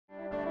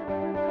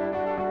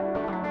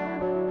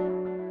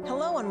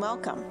and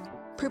welcome.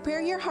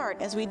 Prepare your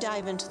heart as we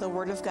dive into the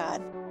Word of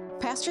God.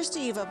 Pastor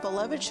Steve of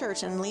Beloved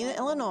Church in Lena,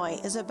 Illinois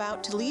is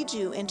about to lead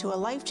you into a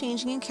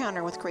life-changing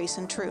encounter with grace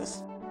and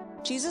truth.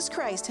 Jesus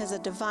Christ has a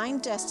divine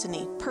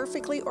destiny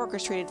perfectly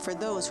orchestrated for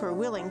those who are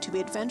willing to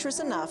be adventurous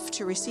enough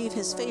to receive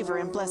His favor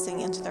and blessing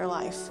into their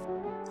life.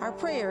 Our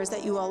prayer is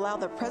that you will allow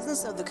the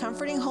presence of the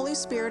comforting Holy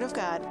Spirit of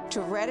God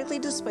to radically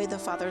display the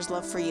Father's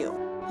love for you.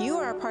 You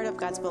are a part of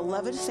God's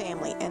beloved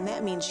family, and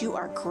that means you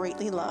are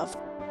greatly loved.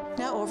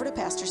 Now over to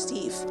Pastor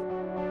Steve.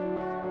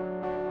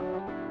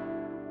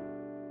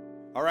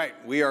 All right,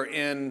 we are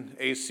in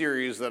a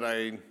series that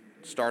I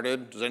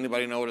started. Does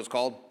anybody know what it's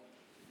called?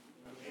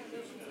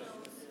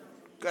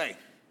 Okay,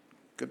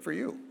 good for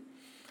you.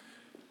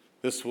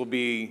 This will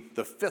be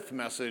the fifth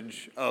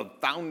message of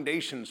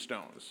Foundation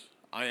Stones.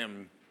 I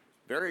am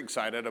very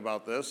excited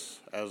about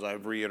this, as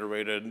I've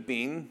reiterated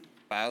being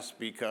past,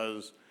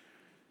 because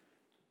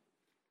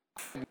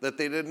that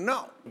they didn't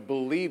know.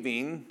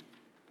 Believing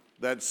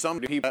that some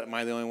people, am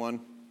I the only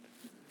one?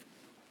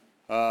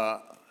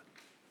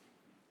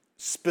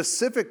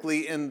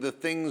 Specifically in the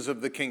things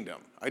of the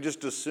kingdom. I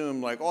just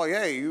assumed like, oh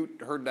yeah, you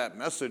heard that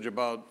message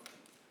about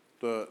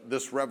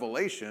this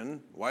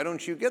revelation. Why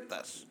don't you get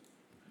this?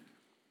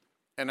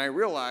 And I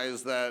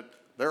realized that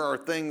there are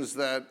things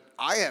that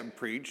I have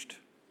preached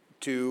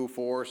 2,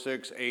 4,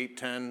 6, 8,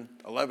 10,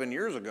 11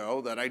 years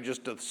ago that I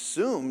just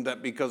assumed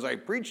that because I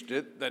preached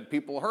it, that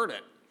people heard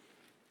it.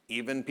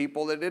 Even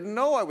people that didn't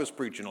know I was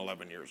preaching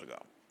 11 years ago.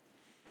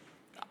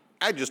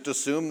 I just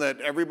assumed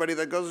that everybody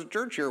that goes to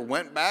church here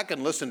went back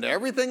and listened to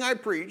everything I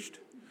preached,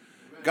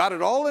 got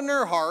it all in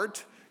their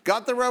heart,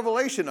 got the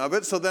revelation of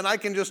it, so then I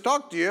can just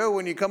talk to you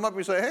when you come up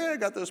and say, hey, I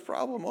got this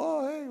problem.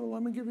 Oh, hey, well,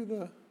 let me give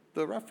you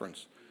the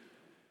reference.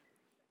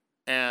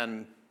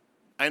 And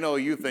I know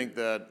you think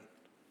that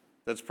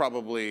that's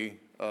probably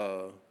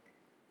a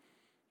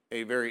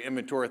very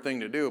immature thing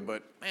to do,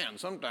 but man,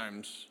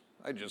 sometimes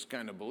I just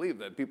kind of believe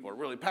that people are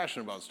really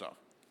passionate about stuff.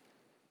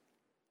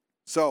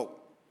 So,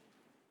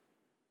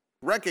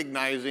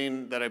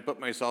 recognizing that I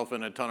put myself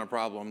in a ton of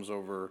problems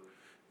over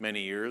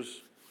many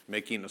years,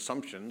 making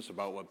assumptions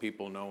about what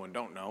people know and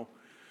don't know,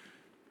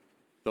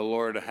 the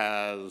Lord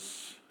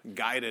has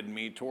guided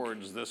me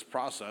towards this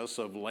process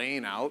of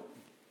laying out,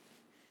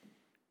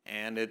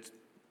 and it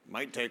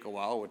might take a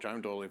while, which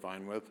I'm totally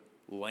fine with,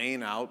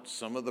 laying out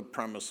some of the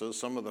premises,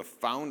 some of the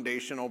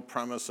foundational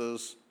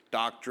premises,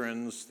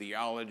 doctrines,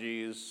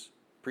 theologies,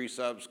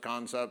 precepts,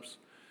 concepts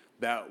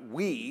that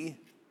we,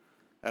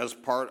 as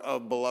part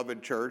of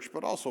Beloved Church,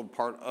 but also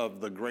part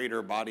of the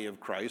greater body of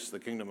Christ, the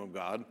kingdom of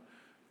God,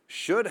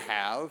 should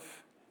have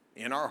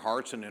in our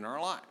hearts and in our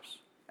lives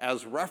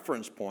as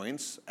reference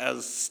points,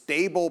 as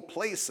stable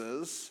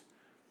places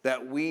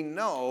that we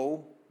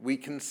know we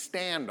can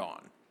stand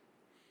on.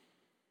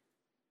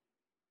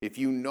 If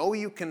you know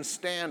you can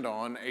stand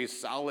on a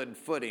solid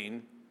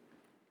footing,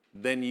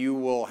 then you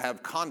will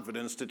have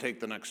confidence to take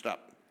the next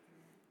step.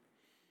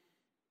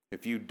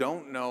 If you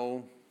don't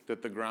know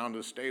that the ground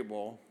is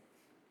stable,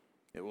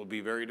 it will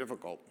be very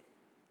difficult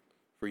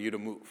for you to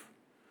move.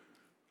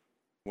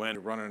 When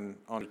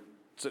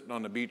sitting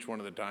on the beach one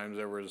of the times,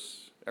 there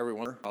was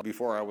everyone,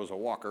 before I was a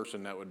walker,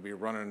 and that would be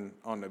running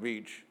on the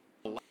beach.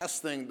 The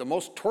last thing, the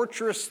most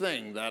torturous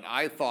thing that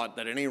I thought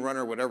that any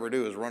runner would ever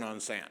do is run on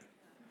sand.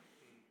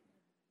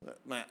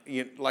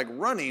 Like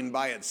running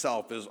by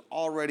itself is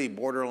already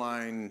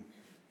borderline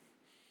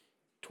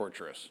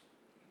torturous.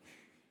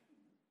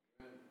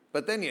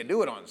 But then you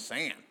do it on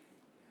sand.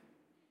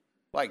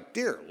 Like,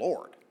 dear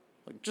Lord,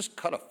 like just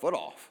cut a foot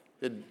off.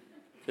 It'd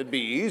be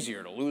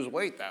easier to lose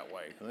weight that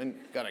way. And then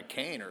got a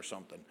cane or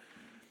something.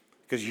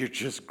 Because you're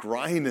just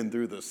grinding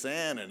through the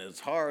sand and it's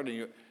hard.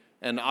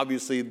 And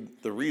obviously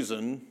the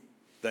reason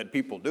that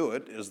people do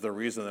it is the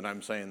reason that I'm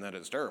saying that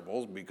it's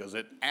terrible, because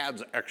it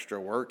adds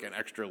extra work and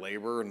extra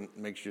labor and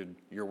makes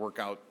your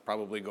workout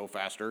probably go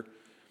faster.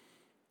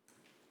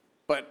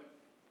 But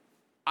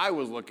I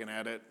was looking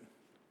at it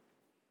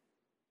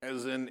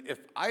as in,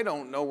 if I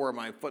don't know where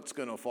my foot's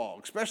going to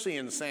fall, especially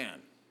in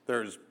sand,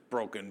 there's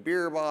broken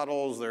beer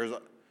bottles,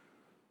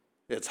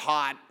 it's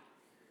hot,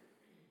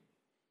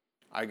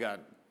 I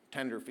got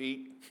tender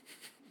feet.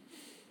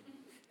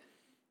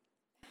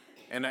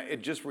 And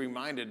it just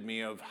reminded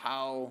me of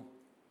how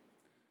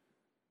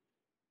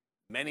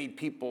many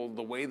people,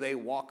 the way they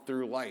walk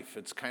through life,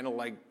 it's kind of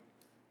like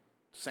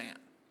sand.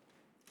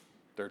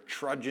 They're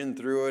trudging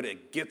through it.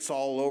 It gets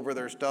all over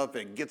their stuff.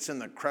 It gets in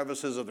the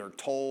crevices of their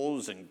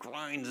toes and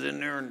grinds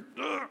in there. And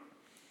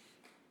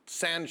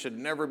sand should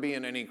never be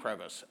in any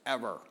crevice,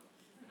 ever.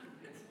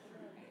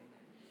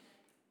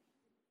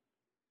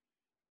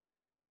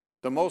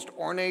 The most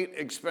ornate,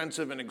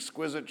 expensive, and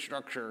exquisite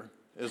structure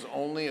is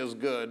only as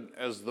good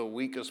as the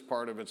weakest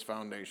part of its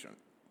foundation.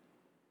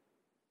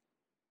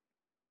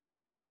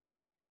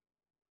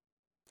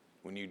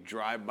 When you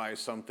drive by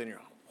something, you're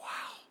like,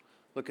 wow,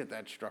 look at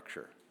that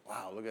structure.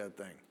 Wow, look at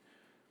that thing.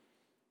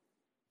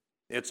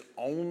 It's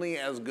only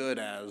as good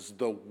as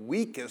the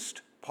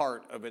weakest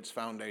part of its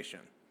foundation.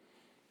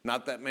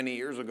 Not that many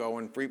years ago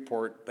in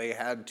Freeport, they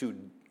had to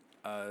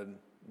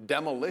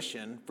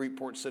demolition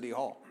Freeport City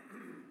Hall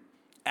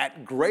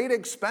at great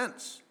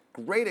expense,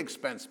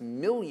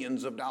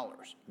 millions of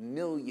dollars,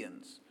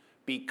 millions,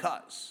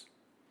 because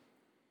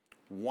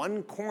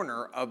one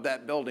corner of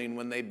that building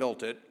when they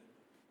built it,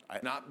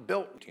 not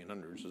built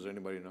 1800s, does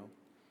anybody know?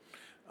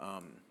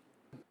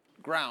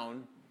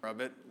 Ground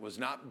of it was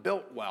not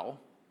built well,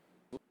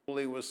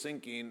 slowly was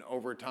sinking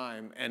over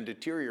time and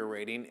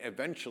deteriorating,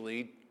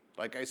 eventually,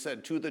 like I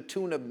said, to the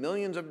tune of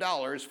millions of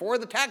dollars for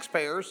the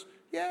taxpayers.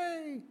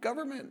 Yay,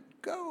 government,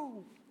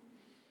 go.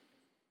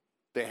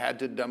 They had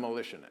to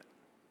demolition it.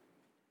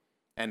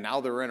 And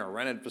now they're in a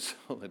rented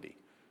facility.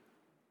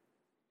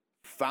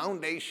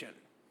 Foundation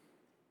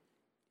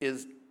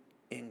is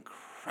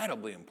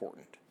incredibly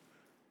important.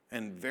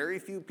 And very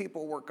few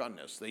people work on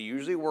this. They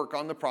usually work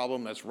on the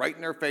problem that's right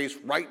in their face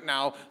right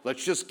now.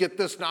 Let's just get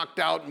this knocked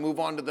out and move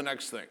on to the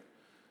next thing.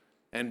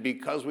 And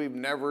because we've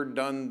never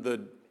done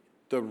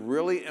the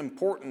really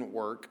important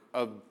work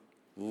of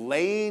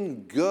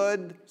laying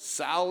good,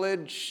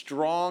 solid,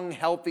 strong,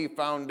 healthy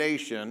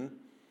foundation,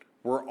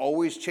 we're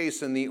always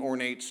chasing the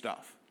ornate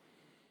stuff.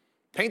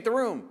 Paint the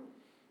room.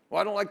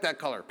 Well, I don't like that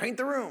color. Paint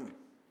the room.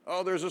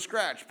 Oh, there's a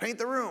scratch. Paint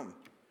the room.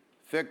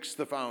 Fix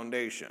the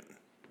foundation.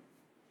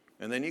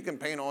 And then you can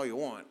paint all you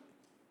want,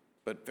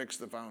 but fix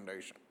the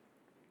foundation.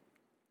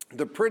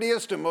 The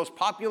prettiest and most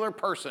popular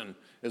person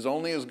is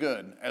only as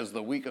good as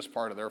the weakest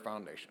part of their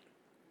foundation.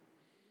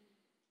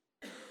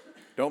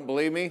 Don't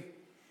believe me?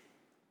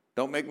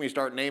 Don't make me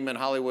start naming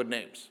Hollywood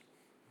names.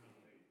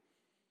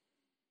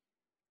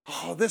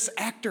 Oh, this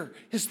actor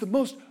is the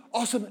most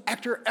awesome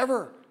actor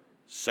ever.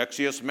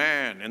 Sexiest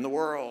man in the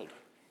world.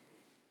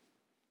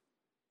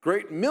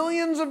 Great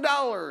millions of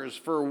dollars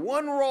for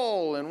one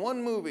role in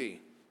one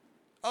movie.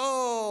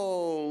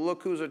 Oh,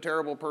 look who's a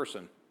terrible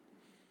person.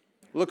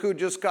 Look who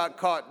just got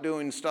caught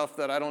doing stuff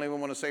that I don't even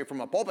want to say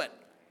from a pulpit.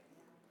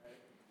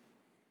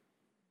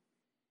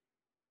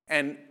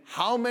 And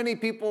how many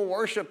people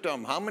worshiped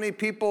him? How many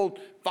people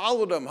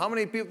followed him? How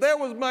many people? That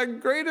was my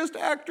greatest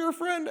actor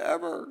friend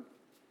ever.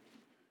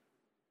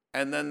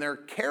 And then their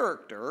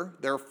character,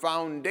 their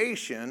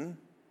foundation,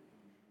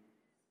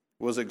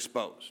 was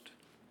exposed.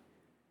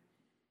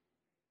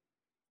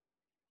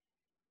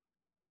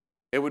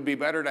 It would be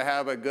better to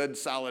have a good,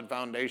 solid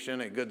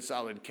foundation, a good,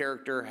 solid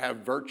character, have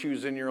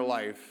virtues in your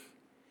life,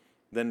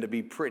 than to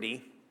be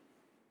pretty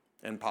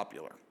and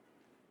popular.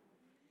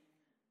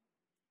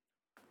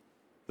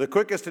 The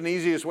quickest and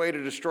easiest way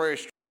to destroy a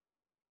structure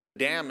is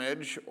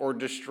damage or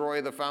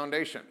destroy the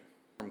foundation.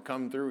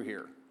 Come through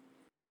here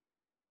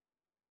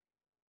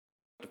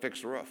to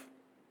fix the roof.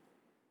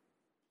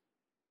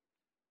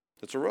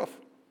 It's a roof.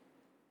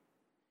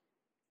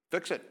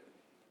 Fix it.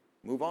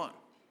 Move on.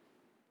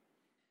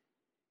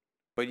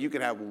 But you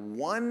could have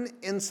one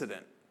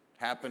incident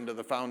happen to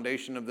the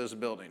foundation of this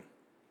building,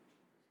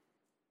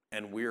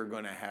 and we are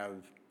going to have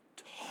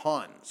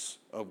tons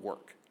of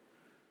work.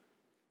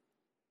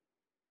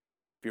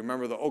 If you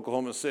remember the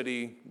Oklahoma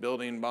City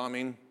building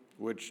bombing,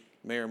 which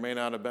may or may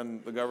not have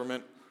been the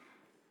government,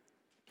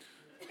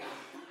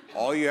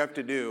 all you have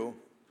to do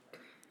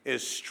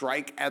is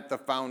strike at the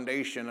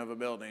foundation of a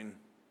building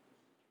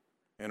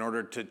in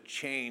order to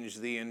change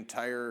the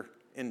entire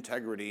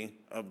integrity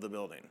of the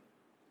building.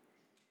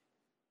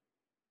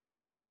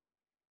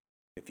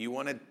 If you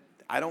want to,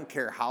 I don't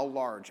care how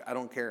large, I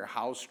don't care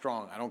how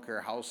strong, I don't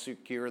care how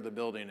secure the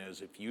building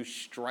is, if you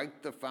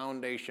strike the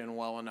foundation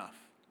well enough,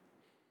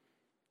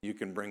 you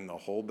can bring the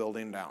whole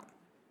building down.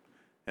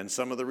 And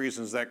some of the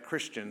reasons that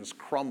Christians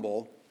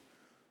crumble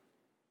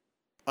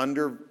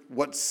under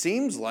what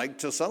seems like,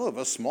 to some of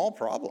us, small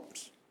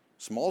problems,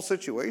 small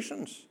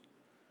situations.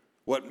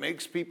 What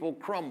makes people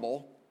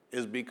crumble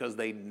is because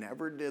they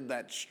never did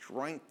that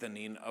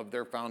strengthening of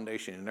their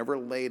foundation. They never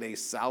laid a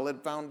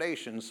solid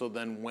foundation, so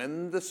then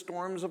when the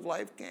storms of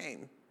life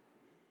came,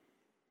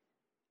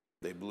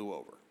 they blew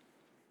over.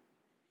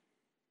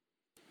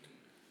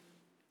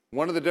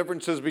 One of the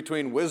differences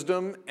between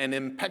wisdom and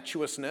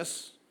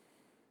impetuousness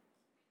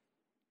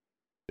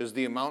is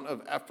the amount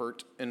of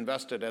effort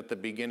invested at the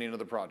beginning of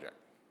the project.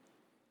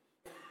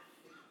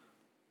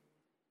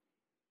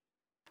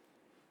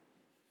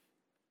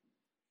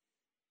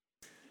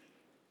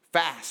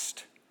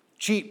 Fast,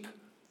 cheap,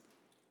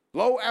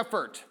 low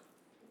effort.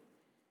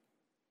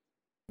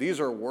 These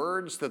are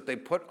words that they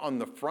put on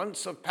the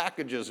fronts of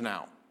packages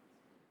now.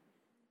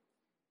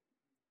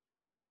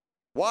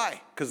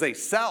 Why? Because they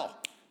sell.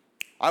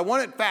 I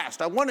want it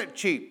fast. I want it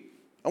cheap.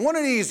 I want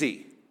it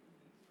easy.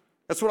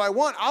 That's what I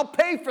want. I'll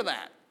pay for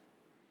that.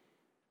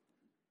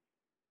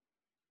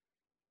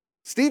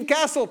 Steve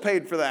Cassell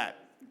paid for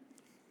that.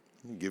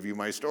 I'll give you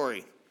my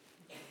story.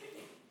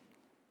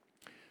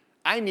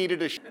 I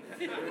needed a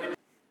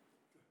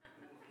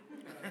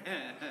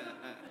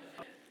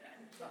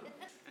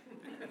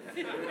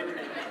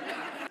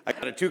I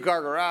got a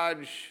 2-car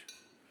garage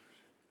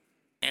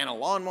and a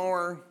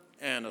lawnmower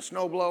and a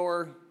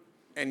snowblower,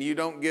 and you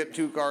don't get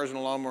 2 cars and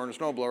a lawnmower and a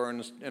snowblower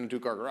in a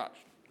 2-car garage.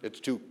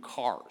 It's 2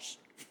 cars.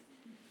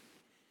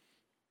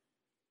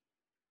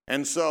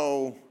 And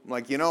so I'm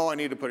like, I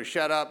need to put a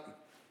shed up.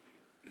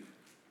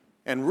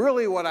 And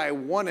really what I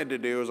wanted to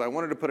do is I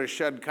wanted to put a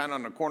shed kind of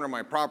on the corner of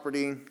my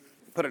property,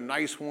 put a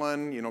nice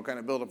one, kind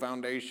of build a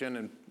foundation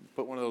and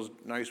put one of those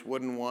nice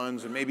wooden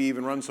ones and maybe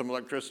even run some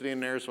electricity in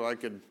there so I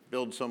could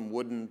build some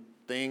wooden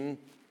thing.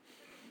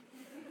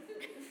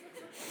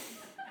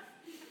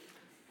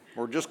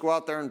 Or just go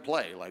out there and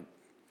play, like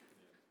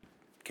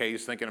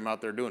Kay's thinking I'm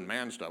out there doing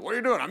man stuff. What are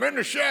you doing? I'm in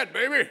the shed,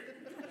 baby.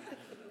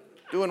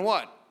 Doing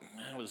what?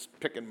 I was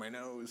picking my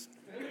nose.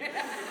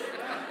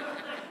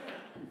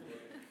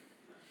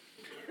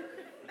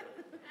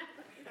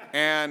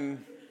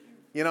 And,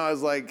 I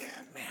was like,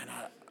 man,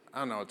 I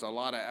don't know, it's a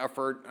lot of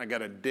effort. I got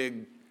to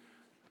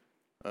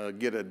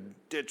get a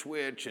ditch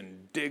witch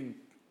and dig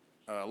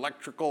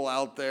electrical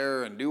out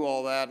there and do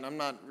all that. And I'm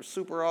not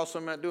super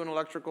awesome at doing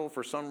electrical.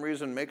 For some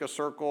reason, make a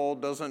circle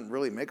doesn't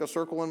really make a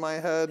circle in my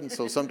head. And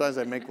so sometimes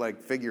I make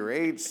like figure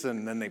eights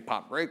and then they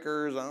pop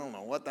breakers. I don't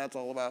know what that's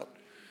all about.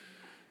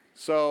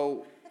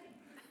 So,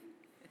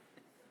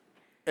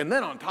 and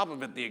then on top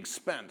of it, the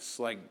expense,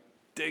 like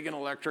digging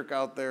electric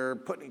out there,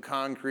 putting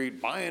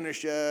concrete, buying a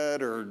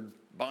shed or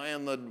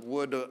buying the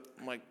wood.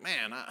 I'm like,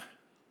 man, I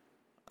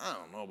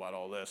don't know about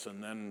all this.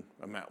 And then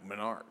I'm at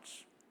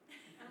Menards.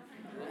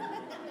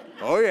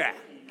 Oh, yeah.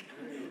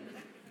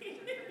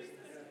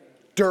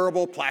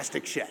 Durable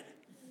plastic shed.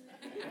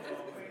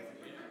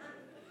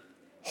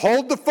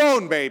 Hold the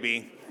phone,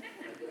 baby.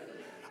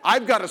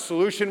 I've got a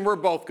solution we're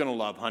both going to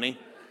love, honey.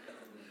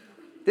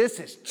 This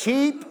is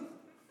cheap.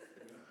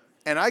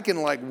 And I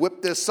can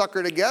whip this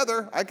sucker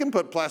together. I can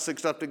put plastic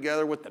stuff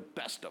together with the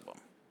best of them.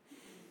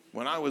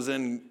 When I was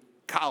in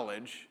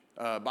college,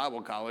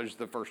 Bible college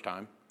the first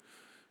time,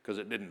 because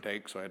it didn't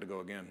take, so I had to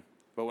go again.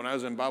 But when I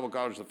was in Bible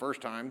college the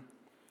first time,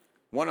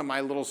 one of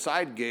my little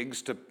side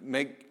gigs to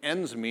make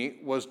ends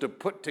meet was to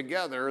put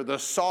together the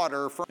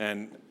solder.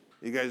 And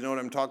you guys know what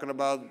I'm talking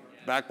about?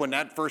 Back when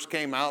that first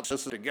came out,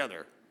 this is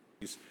together.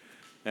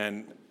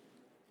 And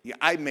yeah,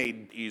 I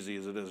made easy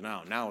as it is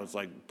now. Now it's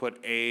like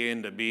put A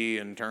into B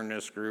and turn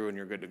this screw and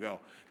you're good to go.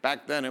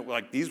 Back then,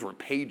 these were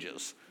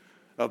pages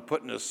of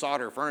putting this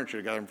solder furniture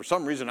together. And for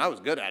some reason, I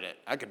was good at it.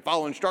 I could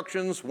follow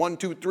instructions, 1,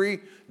 2, 3,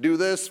 do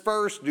this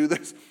first, do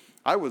this.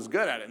 I was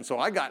good at it. And so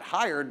I got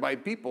hired by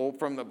people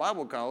from the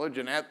Bible college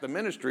and at the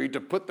ministry to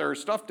put their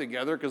stuff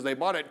together because they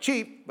bought it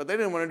cheap, but they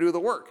didn't want to do the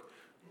work.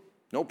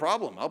 No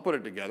problem. I'll put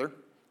it together.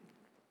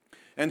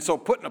 And so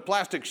putting a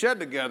plastic shed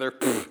together,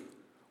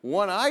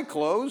 one eye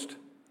closed.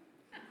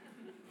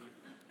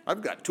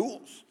 I've got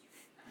tools.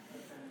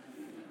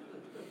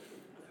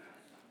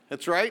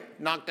 That's right.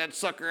 Knock that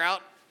sucker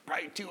out,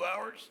 probably 2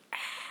 hours.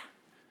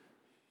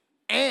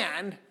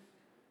 And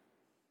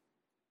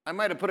I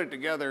might have put it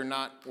together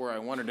not where I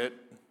wanted it,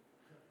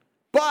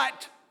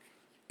 but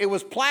it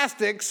was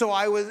plastic, so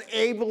I was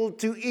able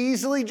to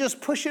easily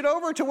just push it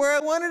over to where I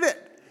wanted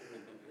it.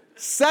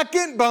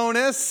 Second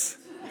bonus,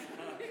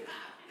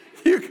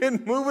 you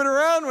can move it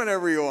around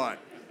whenever you want.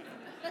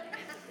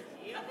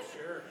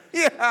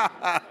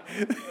 Yeah,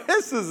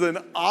 this is an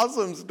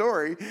awesome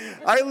story.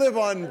 I live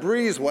on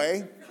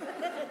Breezeway.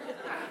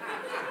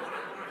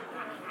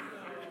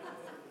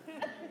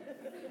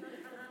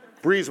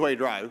 Breezeway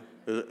Drive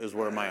is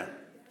where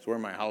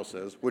my house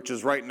is, which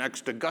is right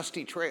next to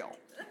Gusty Trail.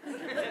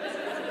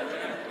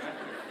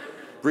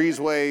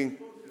 Breezeway,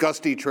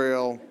 Gusty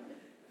Trail,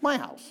 my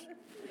house.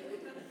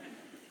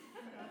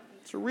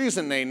 It's a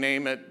reason they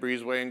name it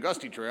Breezeway and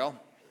Gusty Trail.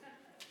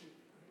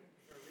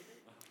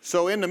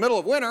 So in the middle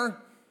of winter,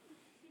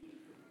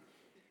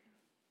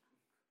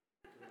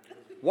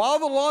 while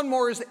the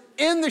lawnmower is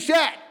in the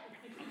shed,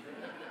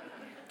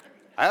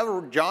 I have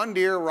a John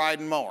Deere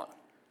riding mower.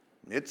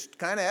 It's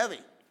kind of heavy.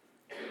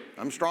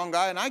 I'm a strong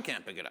guy and I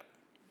can't pick it up.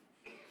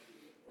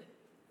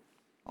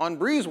 On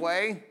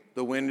Breezeway,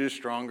 the wind is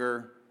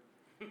stronger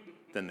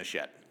than the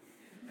shed.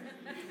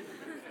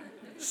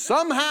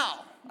 Somehow,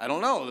 I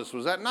don't know, this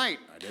was at night,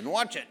 I didn't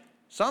watch it.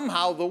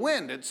 Somehow the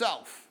wind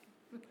itself,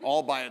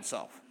 all by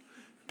itself,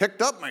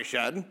 picked up my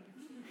shed,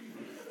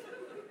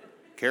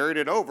 carried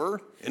it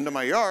over into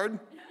my yard,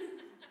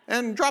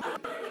 and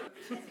dropped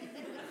it.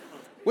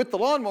 With the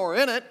lawnmower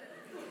in it.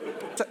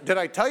 Did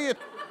I tell you?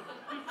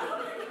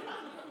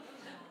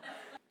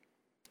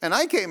 And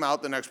I came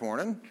out the next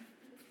morning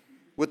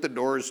with the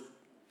doors,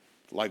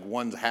 like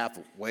one's half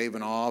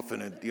waving off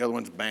and the other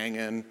one's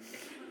banging.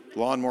 The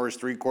lawnmower's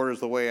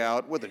 3/4 the way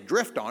out with a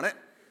drift on it.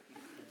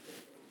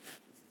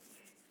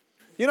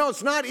 You know,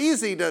 it's not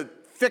easy to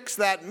fix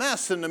that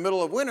mess in the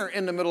middle of winter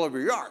in the middle of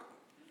your yard.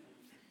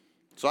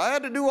 So I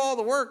had to do all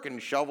the work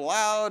and shovel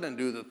out and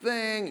do the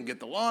thing and get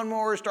the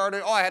lawnmower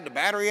started. Oh, I had the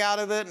battery out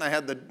of it and I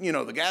had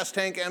the gas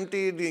tank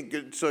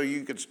emptied so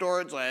you could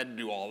store it. So I had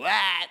to do all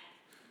that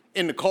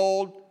in the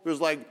cold. It was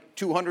like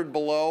 200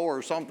 below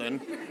or something.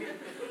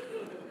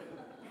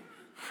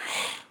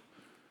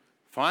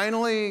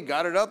 Finally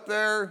got it up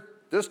there.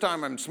 This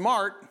time I'm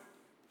smart.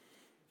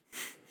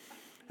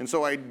 And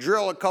so I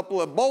drill a couple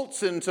of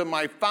bolts into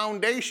my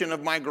foundation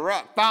of my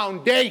garage.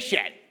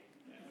 Foundation!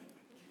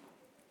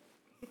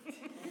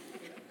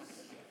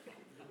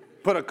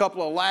 Put a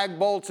couple of lag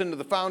bolts into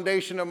the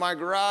foundation of my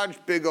garage,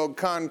 big old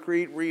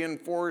concrete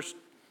reinforced.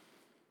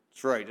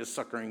 That's right, this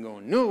sucker ain't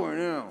going nowhere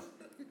now.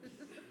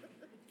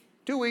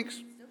 2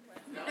 weeks.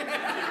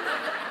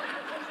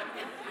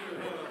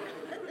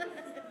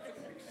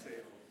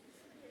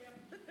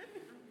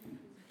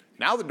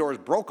 Now the doors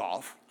broke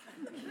off,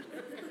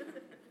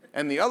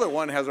 and the other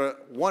one has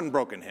one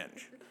broken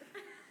hinge.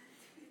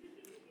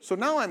 So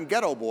now I'm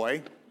ghetto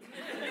boy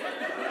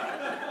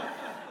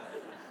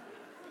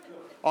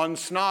on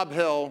Snob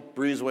Hill,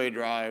 Breezeway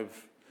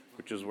Drive,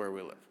 which is where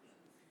we live.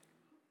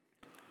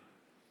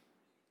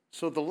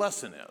 So the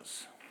lesson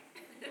is,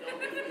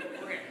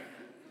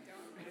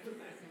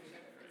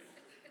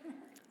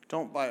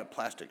 don't buy a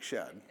plastic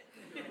shed.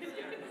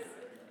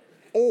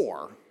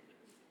 Or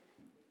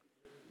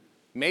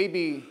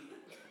maybe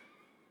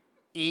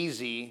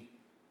easy,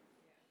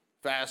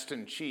 fast,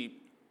 and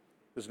cheap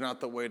is not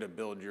the way to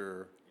build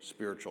your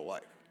spiritual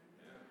life.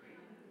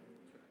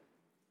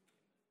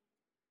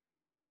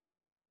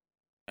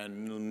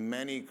 And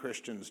many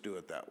Christians do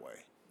it that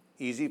way.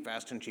 Easy,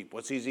 fast, and cheap.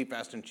 What's easy,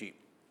 fast, and cheap?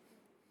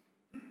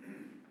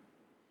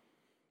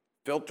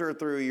 Filter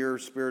through your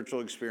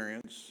spiritual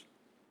experience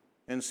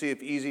and see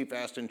if easy,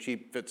 fast, and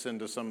cheap fits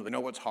into some of the... You know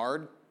what's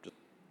hard?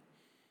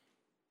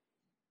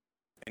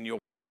 You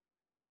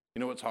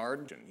know what's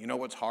hard? You know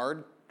what's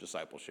hard?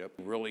 Discipleship.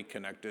 Really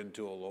connected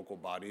to a local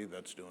body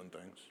that's doing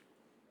things.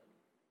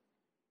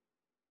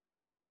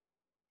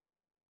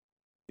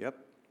 Yep.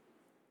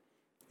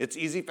 It's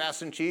easy,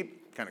 fast, and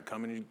cheap. Kind of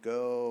come and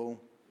go.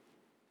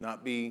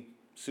 Not be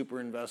super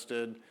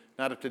invested.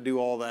 Not have to do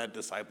all that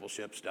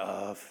discipleship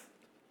stuff.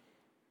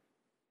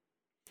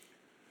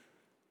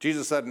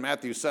 Jesus said in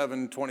Matthew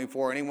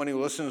 7:24, anyone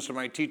who listens to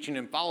my teaching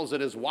and follows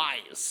it is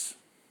wise.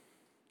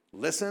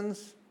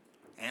 Listens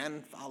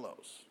and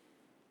follows.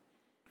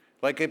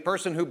 Like a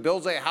person who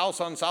builds a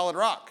house on solid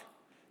rock,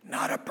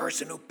 not a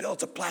person who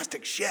builds a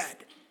plastic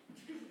shed.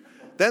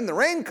 Then the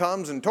rain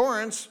comes in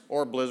torrents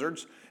or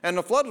blizzards, and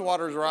the flood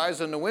waters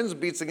rise and the winds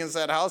beats against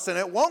that house, and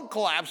it won't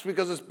collapse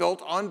because it's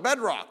built on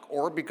bedrock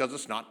or because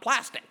it's not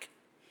plastic.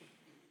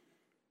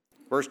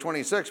 Verse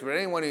 26, but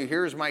anyone who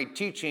hears my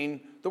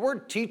teaching, the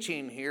word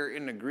teaching here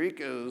in the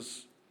Greek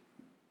is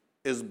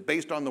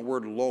based on the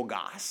word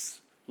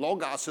logos.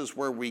 Logos is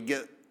where we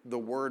get the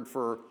word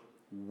for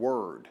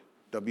word,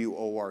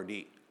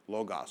 W-O-R-D,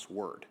 logos,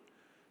 word.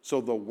 So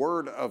the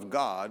word of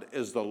God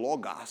is the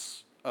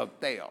logos of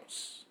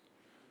theos.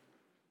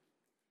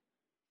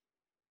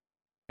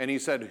 And he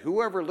said,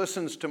 whoever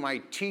listens to my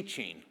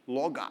teaching,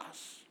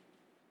 logos,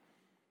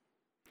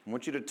 I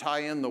want you to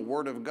tie in the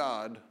word of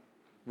God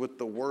with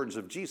the words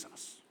of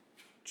Jesus.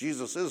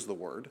 Jesus is the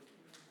word.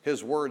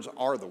 His words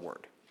are the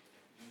word.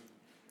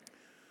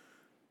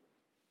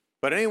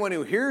 But anyone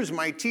who hears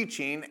my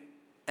teaching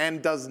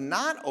and does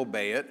not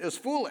obey it is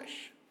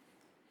foolish.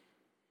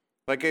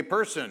 Like a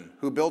person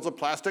who builds a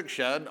plastic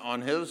shed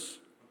on his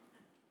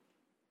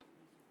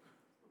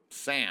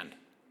sand.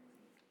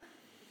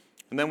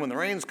 And then when the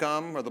rains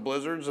come, or the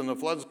blizzards and the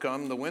floods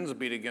come, the winds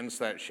beat against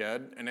that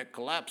shed, and it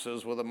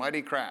collapses with a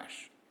mighty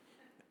crash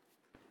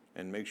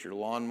and makes your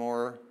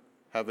lawnmower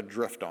have a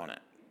drift on it.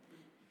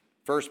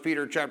 1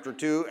 Peter chapter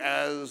 2,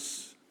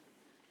 as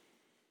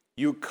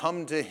you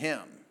come to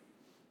him,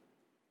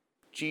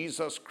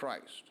 Jesus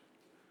Christ,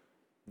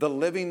 the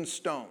living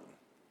stone,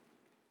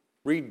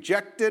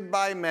 rejected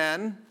by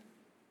men.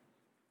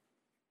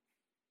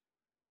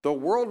 The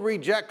world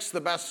rejects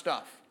the best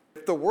stuff.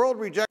 If the world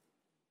rejects,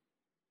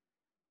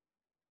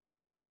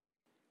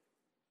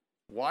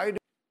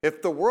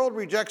 if the world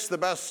rejects the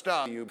best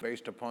stuff, you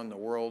based upon the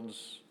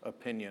world's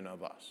opinion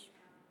of us.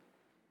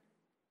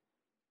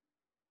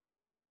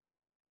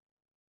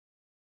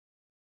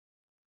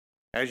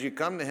 As you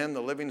come to him,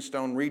 the living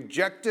stone,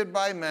 rejected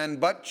by men,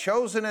 but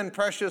chosen and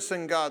precious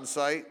in God's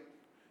sight,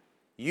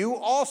 you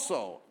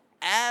also,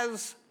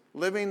 as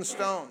living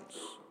stones,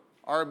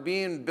 are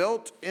being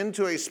built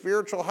into a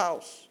spiritual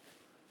house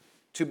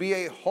to be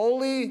a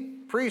holy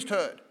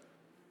priesthood,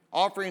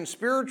 offering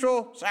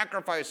spiritual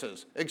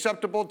sacrifices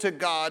acceptable to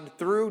God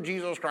through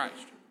Jesus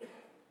Christ.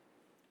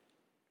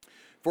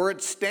 For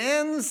it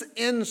stands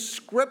in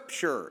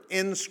Scripture,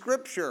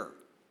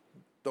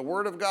 the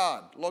Word of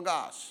God,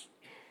 Logos.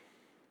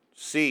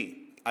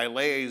 See, I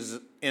lay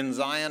in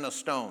Zion a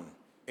stone,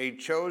 a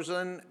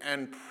chosen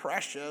and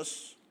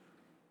precious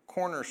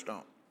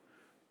cornerstone.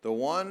 The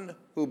one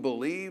who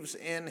believes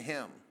in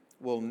him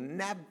will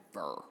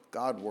never,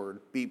 Godward,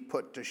 be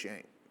put to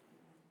shame.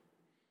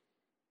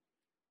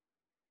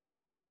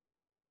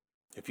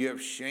 If you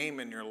have shame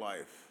in your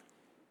life,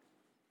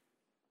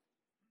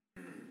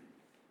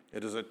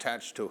 it is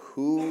attached to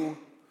who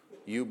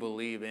you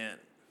believe in.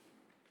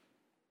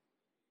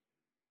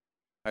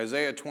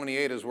 Isaiah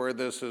 28 is where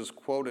this is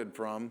quoted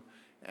from.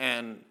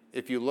 And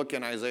if you look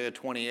in Isaiah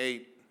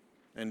 28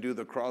 and do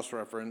the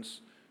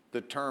cross-reference,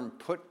 the term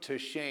put to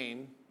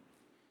shame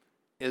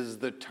is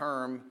the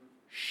term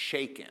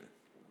shaken.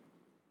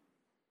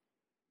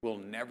 Will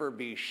never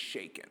be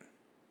shaken.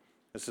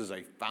 This is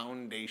a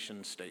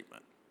foundation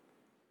statement.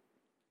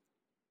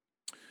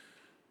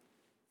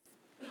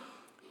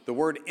 The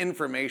word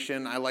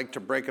information, I like to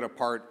break it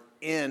apart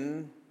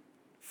in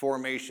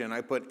formation.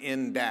 I put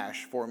in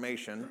dash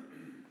formation.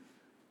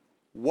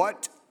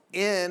 What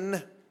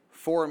in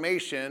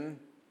formation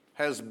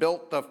has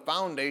built the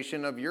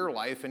foundation of your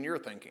life and your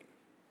thinking?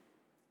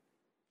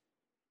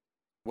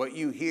 What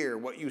you hear,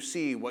 what you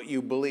see, what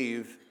you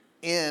believe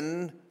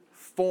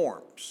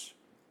informs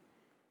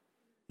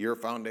your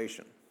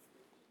foundation.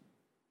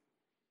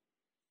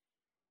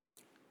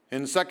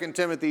 In 2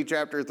 Timothy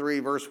chapter 3,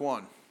 verse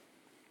 1,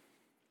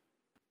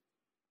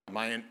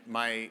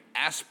 my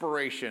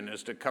aspiration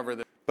is to cover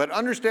this. But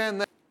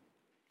understand that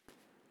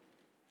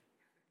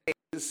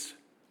is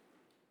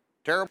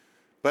terrible.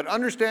 But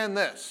understand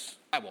this,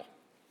 Bible.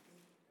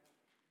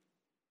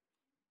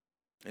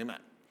 Amen.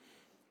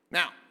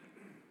 Now,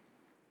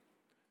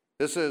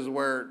 this is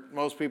where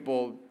most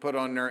people put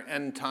on their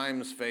end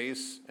times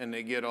face and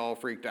they get all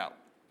freaked out.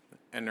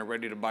 And they're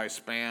ready to buy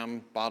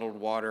Spam, bottled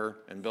water,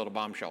 and build a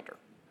bomb shelter.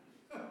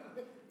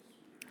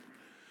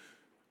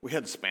 We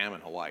had Spam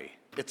in Hawaii.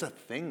 It's a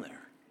thing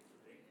there.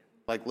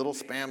 Like little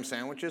Spam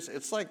sandwiches.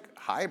 It's like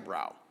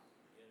highbrow.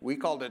 They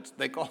call it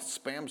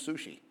Spam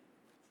sushi.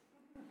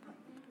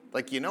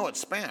 Like, you know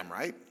it's Spam,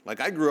 right?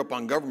 Like I grew up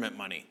on government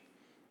money.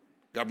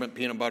 Government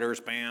peanut butter,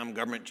 Spam,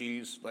 government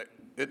cheese. Like,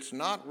 it's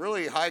not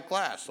really high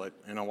class. Like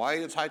in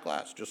Hawaii, it's high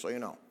class, just so you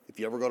know. If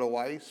you ever go to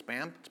Hawaii,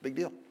 Spam, it's a big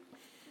deal.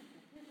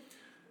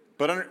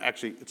 But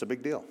actually, it's a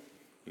big deal.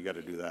 You got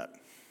to do that.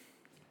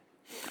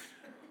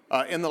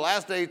 In the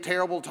last day,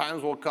 terrible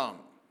times will come.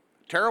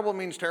 Terrible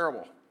means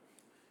terrible.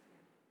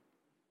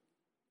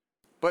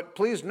 But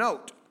please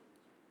note,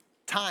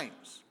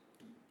 times.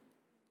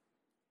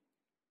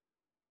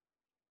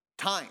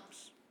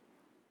 Times.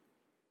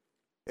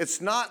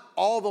 It's not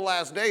all the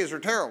last days are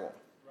terrible.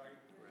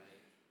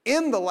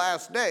 In the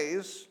last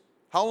days,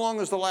 how long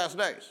is the last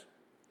days?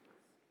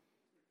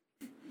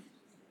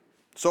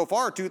 So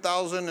far,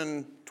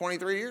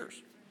 2023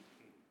 years.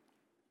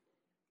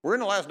 We're in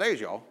the last days,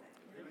 y'all.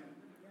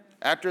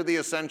 After the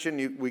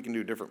ascension, we can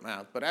do different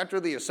math, but after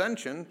the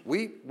ascension,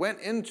 we went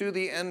into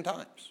the end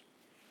times.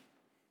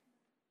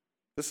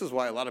 This is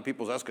why a lot of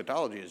people's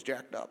eschatology is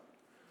jacked up.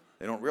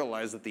 They don't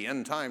realize that the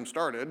end time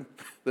started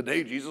the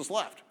day Jesus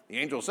left. The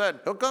angel said,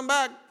 he'll come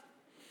back.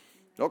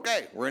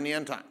 Okay, we're in the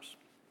end times.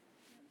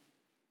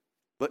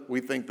 But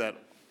we think that,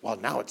 well,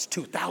 now it's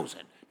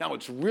 2000. Now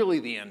it's really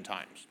the end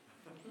times.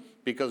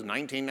 Because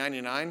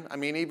 1999, I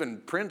mean,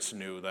 even Prince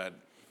knew that,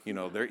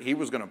 he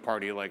was going to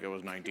party like it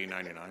was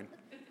 1999.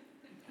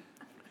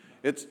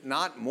 It's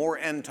not more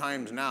end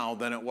times now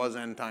than it was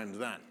end times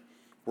then.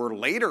 We're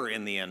later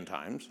in the end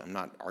times. I'm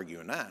not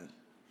arguing that.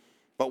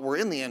 But we're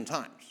in the end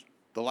times,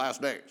 the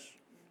last days.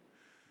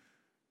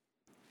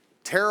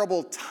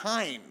 Terrible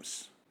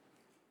times.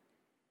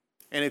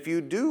 And if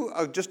you do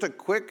just a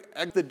quick,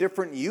 the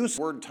different use of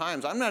the word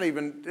times,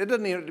 it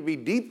doesn't need to be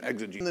deep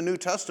exegesis in the New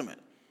Testament.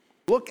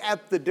 Look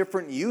at the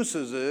different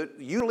uses. It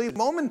usually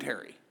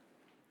momentary.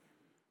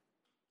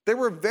 They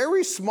were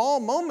very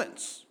small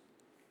moments.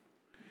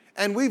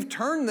 And we've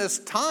turned this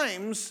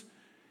times,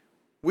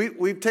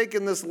 we've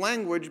taken this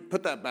language,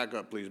 put that back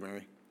up, please,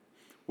 Mary.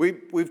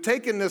 We've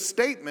taken this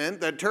statement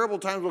that terrible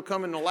times will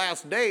come in the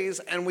last days,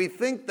 and we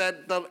think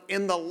that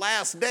in the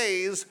last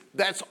days,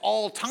 that's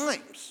all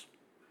times.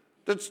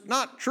 That's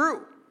not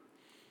true.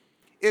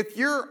 If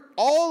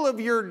all of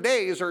your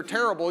days are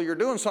terrible, you're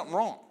doing something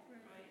wrong.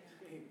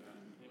 I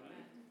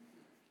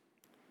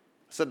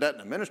said that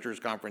in a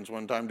ministers' conference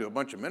one time to a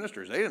bunch of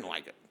ministers. They didn't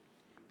like it.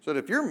 I said,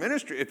 if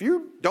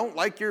you don't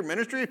like your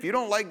ministry, if you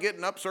don't like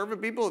getting up serving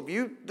people,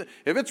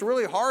 if it's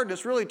really hard,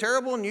 it's really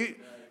terrible, and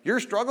you're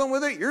struggling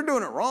with it, you're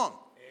doing it wrong.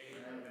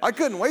 Amen. I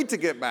couldn't wait to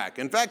get back.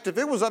 In fact, if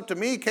it was up to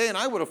me, Kay and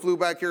I would have flew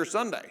back here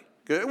Sunday.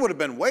 It would have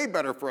been way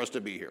better for us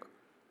to be here.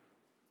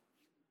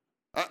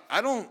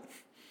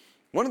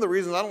 One of the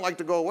reasons I don't like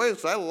to go away is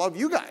because I love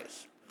you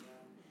guys.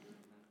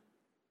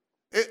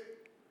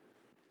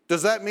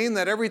 Does that mean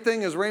that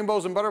everything is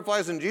rainbows and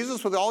butterflies in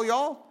Jesus with all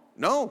y'all?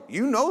 No,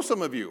 you know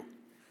some of you.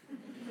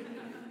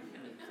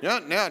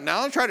 Yeah,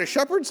 now I'll try to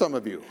shepherd some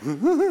of you.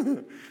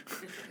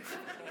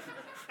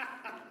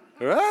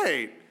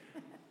 Right.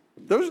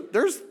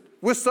 There's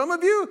with some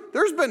of you,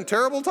 there's been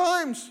terrible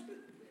times.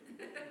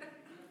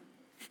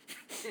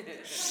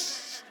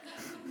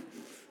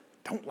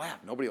 Don't laugh,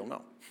 nobody will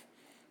know.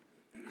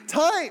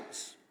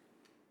 Times.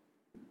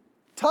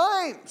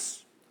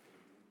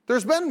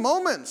 There's been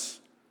moments.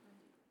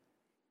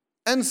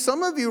 And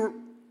some of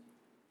you,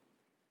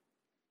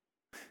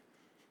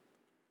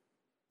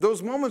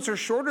 those moments are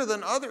shorter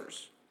than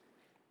others.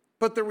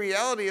 But the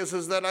reality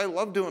is that I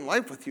love doing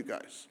life with you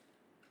guys.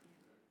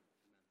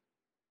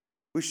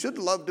 We should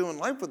love doing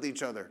life with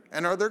each other.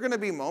 And are there going to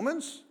be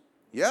moments?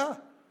 Yeah.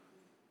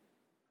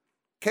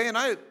 Kay and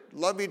I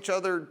love each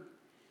other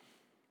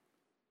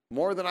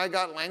more than I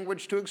got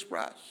language to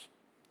express.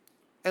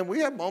 And we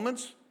have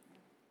moments.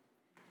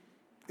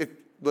 If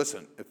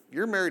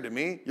you're married to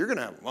me, you're going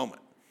to have a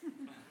moment.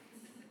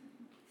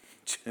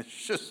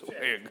 It's just the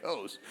way it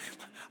goes.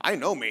 I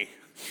know me.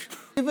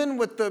 Even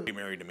with be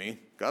married to me.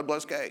 God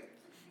bless Kay.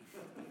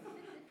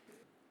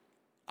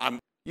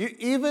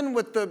 Even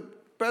with the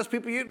best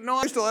people you know,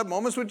 I still have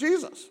moments with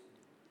Jesus.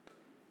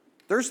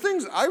 There's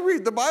things, I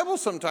read the Bible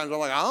sometimes, I'm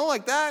like, I don't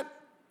like that.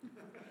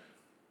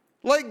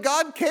 Like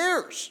God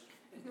cares.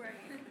 Right.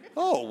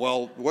 Oh,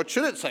 well, what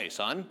should it say,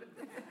 son?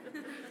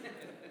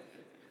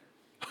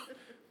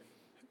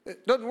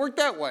 It doesn't work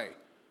that way.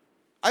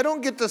 I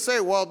don't get to say,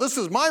 well, this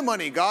is my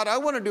money, God. I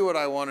want to do what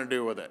I want to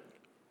do with it.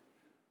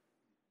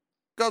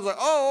 God's like,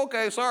 oh,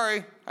 okay,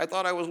 sorry. I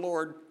thought I was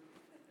Lord.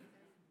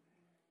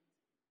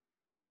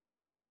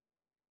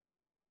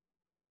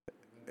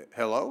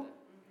 Hello?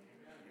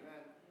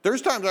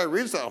 There's times I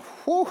read stuff,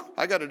 whew,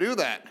 I got to do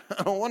that.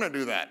 I don't want to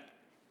do that.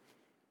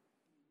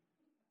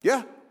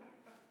 Yeah,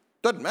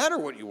 doesn't matter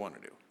what you want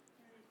to do.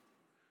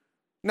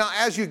 Now,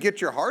 as you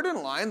get your heart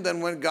in line, then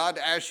when God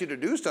asks you to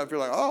do stuff, you're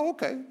like, oh,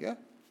 okay, yeah,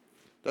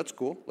 that's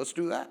cool. Let's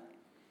do that.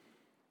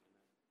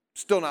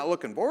 Still not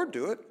looking forward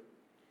to it.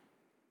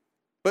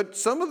 But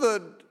some of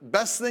the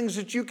best things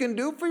that you can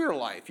do for your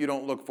life, you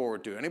don't look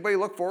forward to. Anybody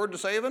look forward to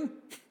saving?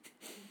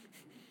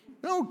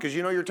 No, because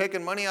you know you're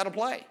taking money out of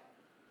play.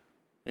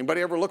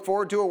 Anybody ever look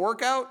forward to a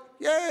workout?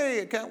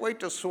 Yay, I can't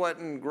wait to sweat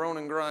and groan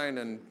and grind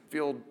and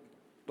feel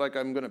like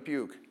I'm going to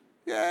puke.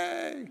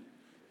 Yay.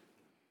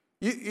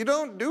 You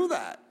don't do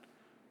that.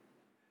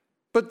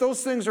 But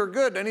those things are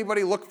good.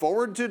 Anybody look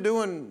forward to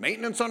doing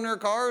maintenance on their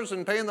cars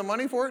and paying the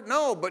money for it?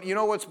 No, but you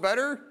know what's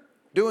better?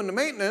 Doing the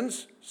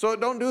maintenance so it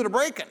don't do the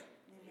breaking.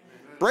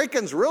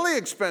 Breaking's really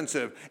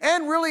expensive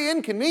and really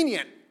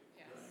inconvenient.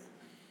 Yes.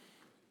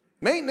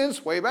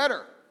 Maintenance, way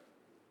better.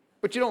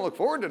 But you don't look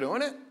forward to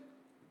doing it.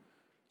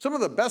 Some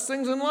of the best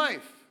things in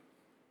life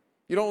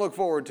you don't look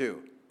forward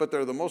to, but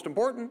they're the most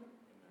important.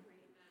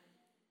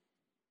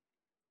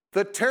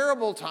 The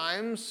terrible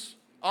times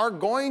are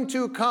going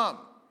to come.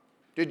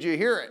 Did you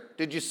hear it?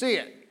 Did you see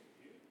it?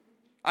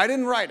 I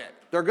didn't write it.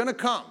 They're going to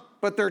come,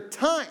 but they're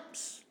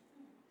times.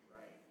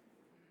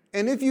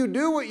 And if you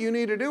do what you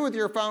need to do with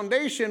your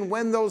foundation,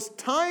 when those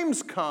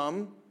times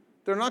come,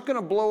 they're not going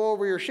to blow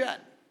over your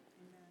shed.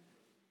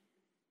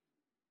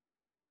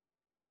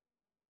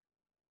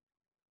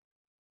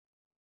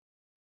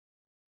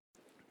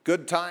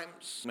 Good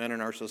times, men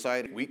in our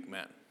society, weak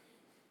men.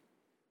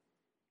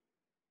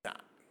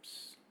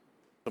 Times.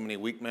 So many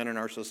weak men in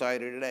our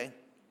society today.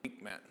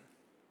 Weak men.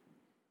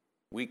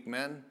 Weak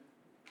men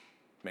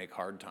make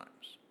hard times.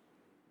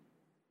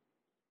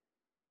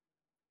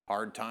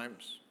 Hard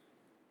times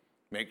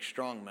make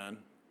strong men.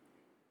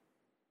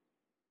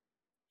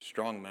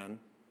 Strong men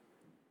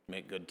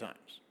make good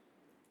times.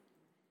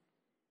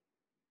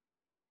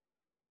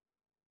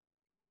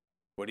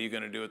 What are you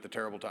going to do at the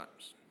terrible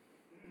times?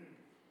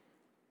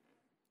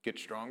 Get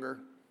stronger?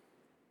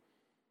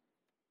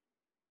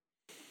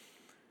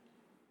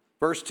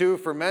 Verse 2,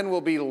 for men will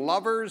be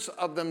lovers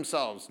of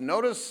themselves.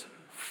 Notice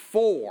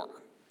 4.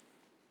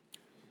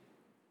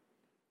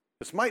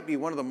 This might be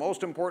one of the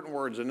most important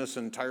words in this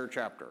entire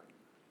chapter.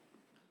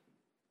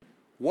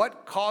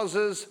 What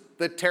causes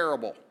the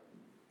terrible?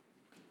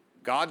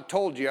 God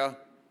told you,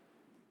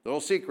 little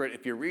secret,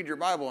 if you read your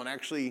Bible and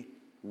actually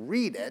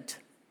read it,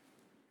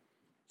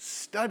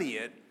 study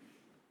it,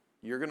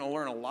 you're going to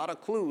learn a lot of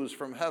clues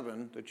from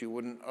heaven that you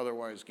wouldn't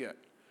otherwise get.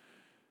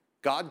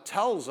 God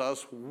tells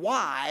us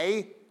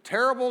why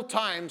terrible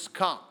times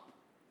come.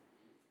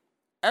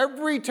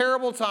 Every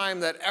terrible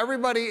time that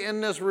everybody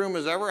in this room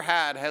has ever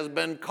had has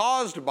been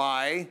caused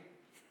by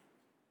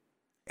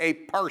a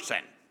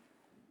person.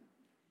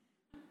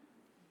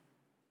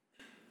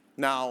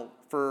 Now,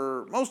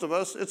 for most of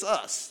us, it's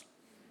us.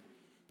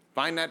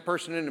 Find that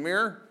person in the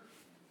mirror.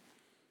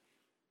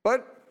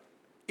 But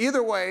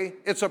either way,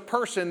 it's a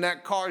person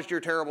that caused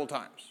your terrible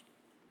times.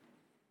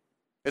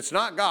 It's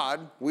not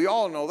God. We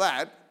all know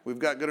that. We've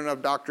got good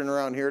enough doctrine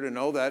around here to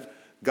know that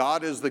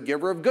God is the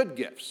giver of good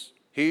gifts.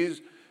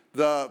 He's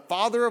the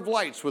Father of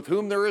lights, with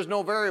whom there is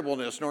no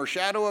variableness nor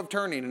shadow of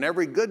turning, and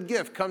every good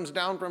gift comes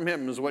down from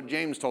him, is what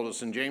James told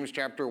us in James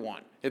chapter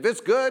 1. If it's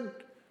good,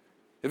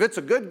 if it's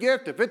a good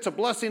gift, if it's a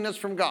blessing, it's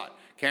from God.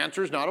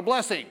 Cancer is not a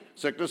blessing.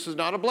 Sickness is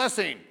not a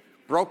blessing.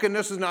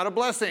 Brokenness is not a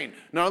blessing.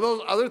 None of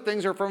those other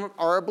things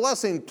are a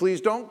blessing. Please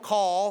don't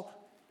call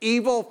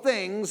evil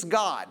things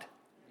God.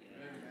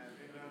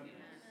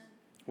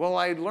 Well,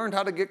 I learned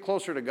how to get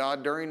closer to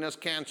God during this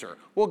cancer.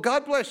 Well,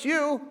 God bless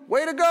you.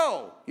 Way to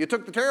go. You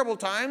took the terrible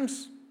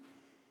times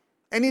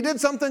and you did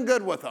something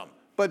good with them.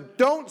 But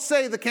don't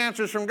say the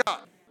cancer's from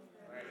God,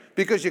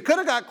 because you could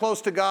have got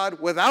close to God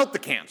without the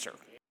cancer.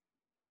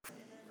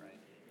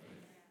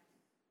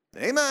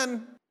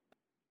 Amen.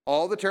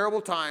 All the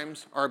terrible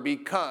times are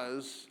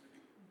because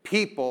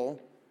people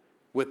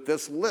with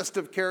this list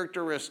of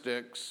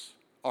characteristics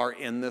are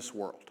in this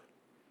world.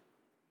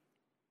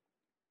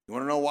 You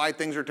want to know why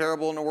things are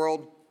terrible in the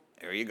world?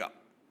 There you go.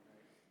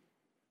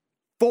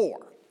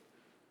 4.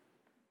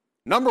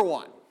 Number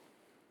 1,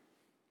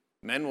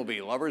 men will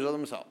be lovers of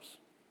themselves.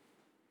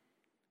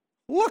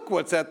 Look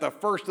what's at the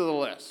first of the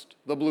list,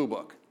 the blue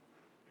book.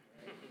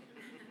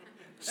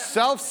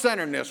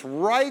 Self-centeredness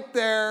right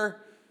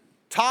there,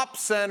 top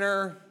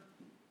center,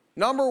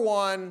 number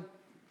 1.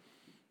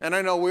 And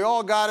I know we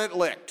all got it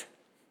licked.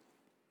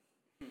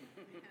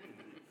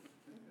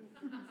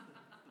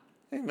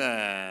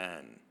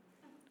 Amen.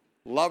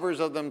 Lovers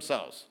of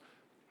themselves.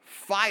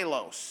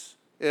 Philos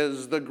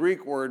is the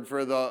Greek word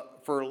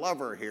for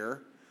lover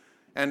here.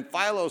 And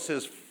philos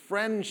is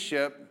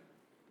friendship,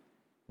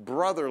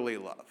 brotherly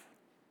love.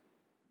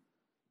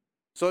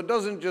 So it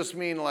doesn't just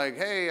mean like,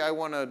 hey, I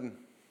want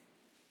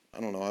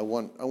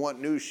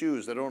new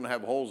shoes that don't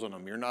have holes in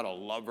them. You're not a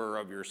lover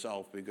of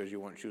yourself because you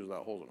want shoes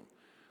without holes in them.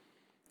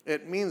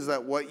 It means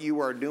that what you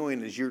are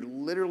doing is you're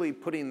literally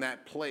putting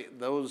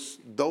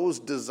those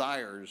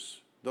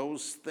desires,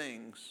 those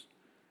things,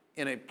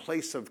 in a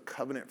place of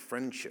covenant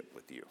friendship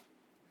with you.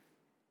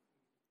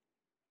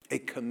 A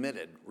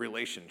committed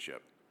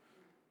relationship.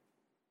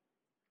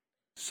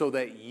 So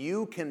that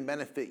you can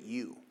benefit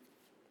you.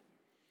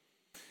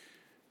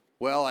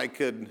 Well, I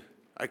could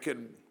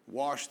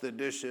wash the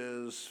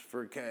dishes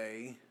for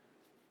Kay,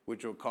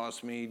 which will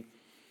cost me,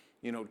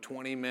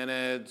 20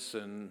 minutes,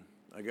 and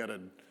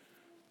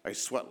I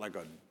sweat like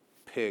a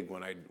pig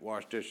when I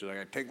wash dishes. I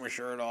got to take my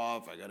shirt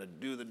off, I got to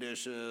do the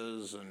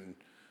dishes,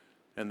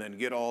 and then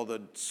get all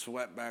the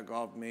sweat back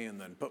off me, and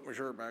then put my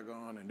shirt back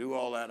on and do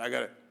all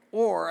that.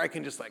 Or I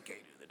can just let Kay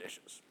do the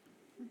dishes.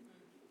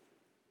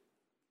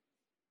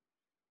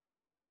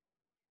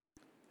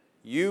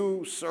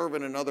 You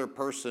serving another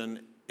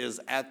person is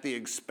at the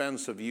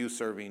expense of you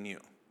serving you.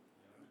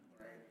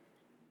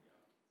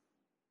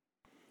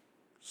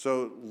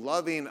 So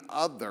loving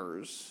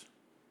others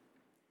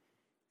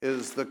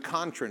is the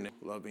contrary to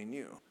loving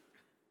you.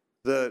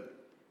 The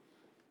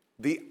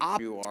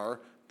opposite you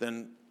are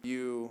than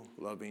you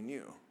loving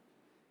you.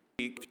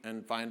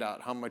 And find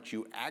out how much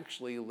you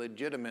actually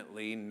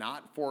legitimately,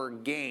 not for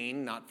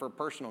gain, not for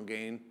personal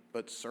gain,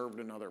 but served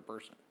another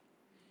person.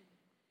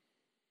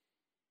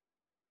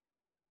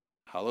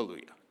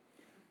 Hallelujah.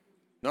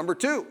 Number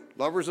 2,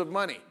 lovers of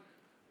money.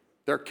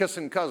 They're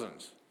kissing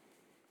cousins.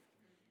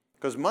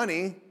 Because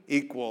money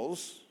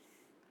equals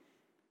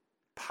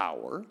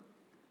power,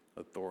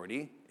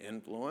 authority,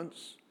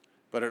 influence,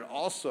 but it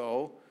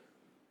also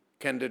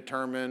can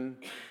determine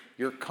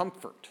your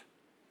comfort.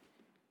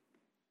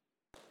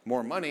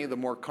 More money, the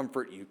more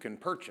comfort you can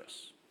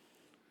purchase.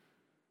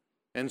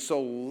 And so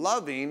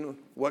loving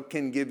what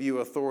can give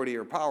you authority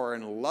or power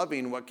and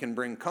loving what can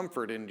bring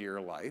comfort into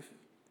your life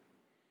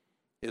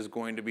is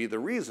going to be the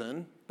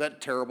reason that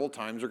terrible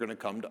times are going to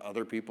come to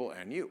other people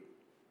and you.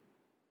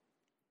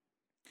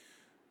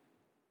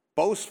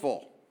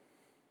 Boastful.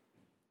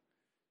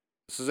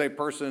 This is a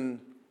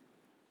person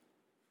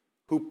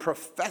who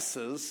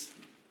professes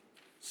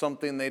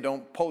something they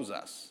don't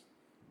possess.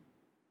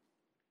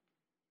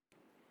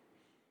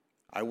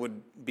 I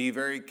would be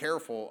very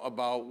careful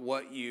about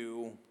what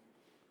you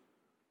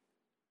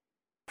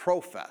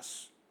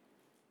profess.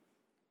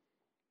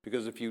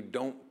 Because if you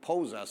don't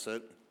possess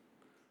it,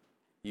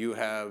 you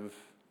have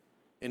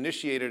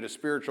initiated a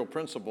spiritual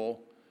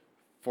principle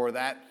for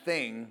that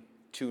thing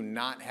to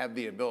not have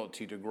the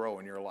ability to grow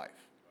in your life.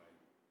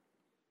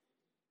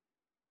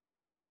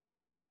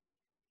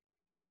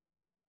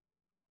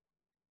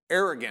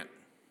 Arrogant.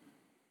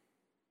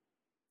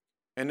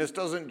 And this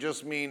doesn't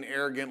just mean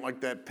arrogant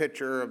like that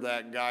picture of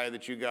that guy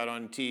that you got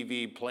on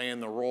TV playing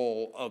the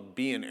role of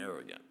being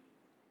arrogant.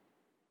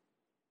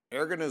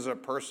 Arrogant is a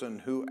person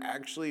who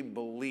actually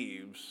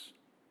believes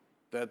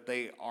that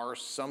they are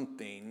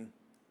something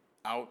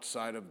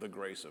outside of the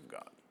grace of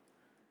God.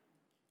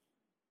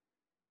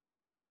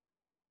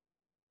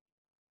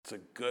 It's a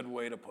good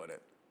way to put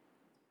it.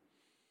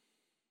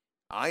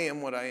 I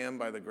am what I am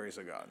by the grace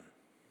of God.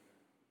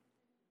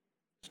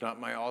 It's not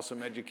my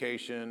awesome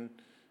education.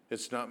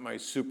 It's not my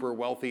super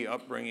wealthy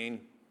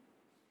upbringing.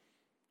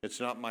 It's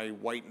not my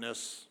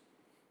whiteness.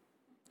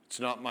 It's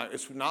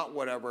not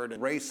whatever. The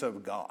grace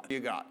of God.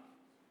 You got.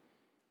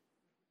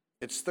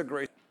 It's the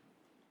grace.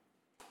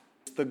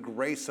 It's the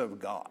grace of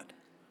God.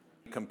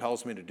 It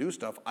compels me to do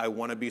stuff. I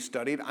want to be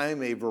studied. I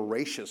am a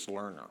voracious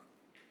learner.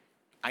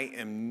 I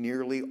am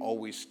nearly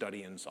always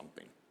studying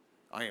something.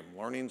 I am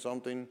learning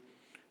something.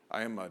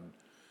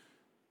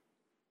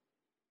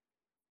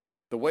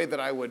 The way that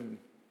I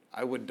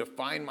would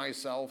define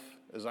myself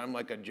is I'm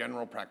like a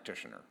general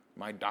practitioner.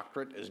 My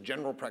doctorate is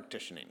general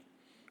practicing,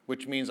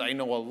 which means I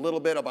know a little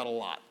bit about a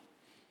lot,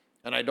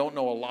 and I don't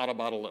know a lot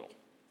about a little.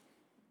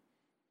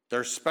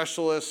 There's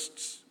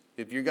specialists.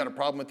 If you got a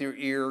problem with your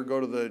ear,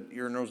 go to the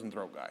ear, nose, and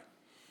throat guy.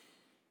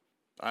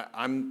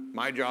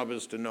 My job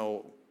is to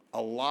know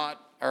a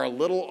lot or a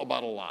little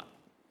about a lot,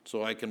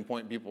 so I can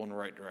point people in the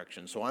right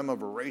direction. So I'm a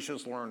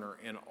voracious learner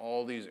in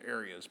all these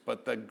areas,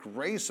 but the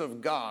grace of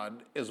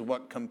God is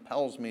what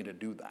compels me to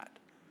do that.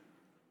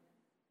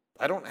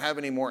 I don't have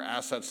any more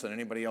assets than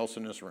anybody else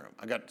in this room.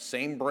 I got the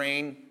same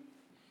brain,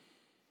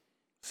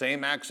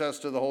 same access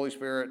to the Holy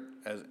Spirit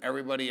as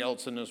everybody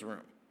else in this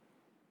room.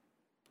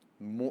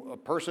 A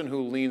person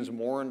who leans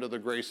more into the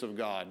grace of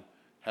God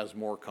has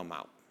more come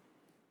out.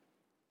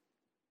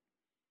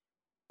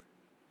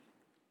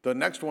 The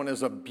next one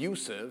is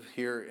abusive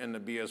here in the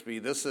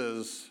BSB. This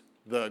is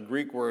the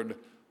Greek word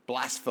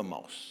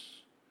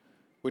blasphemos,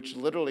 which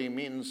literally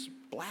means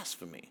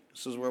blasphemy.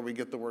 This is where we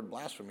get the word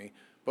blasphemy.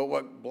 But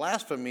what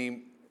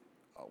blasphemy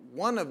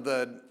one of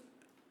the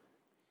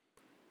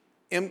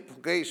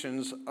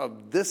implications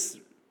of this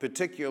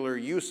particular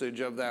usage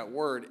of that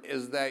word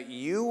is that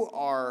you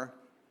are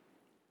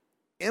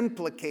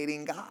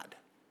implicating God.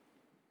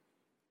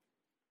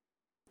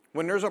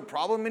 When there's a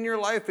problem in your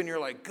life and you're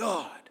like,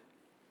 God,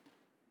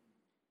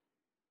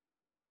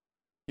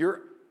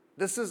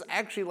 this is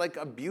actually like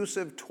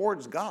abusive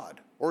towards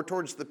God or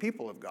towards the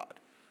people of God.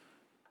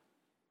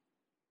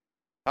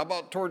 How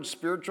about towards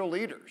spiritual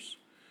leaders?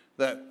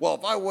 That, well,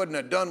 if I wouldn't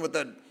have done what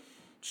that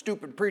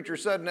stupid preacher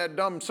said in that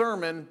dumb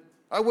sermon,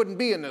 I wouldn't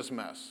be in this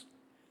mess.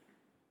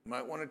 You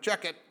might want to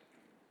check it.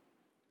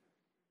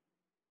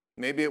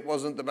 Maybe it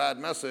wasn't the bad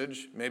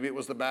message. Maybe it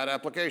was the bad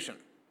application.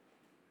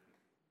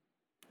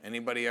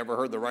 Anybody ever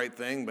heard the right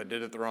thing but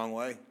did it the wrong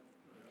way?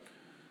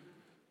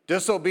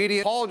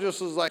 Disobedient. Paul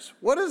just was like,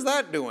 what is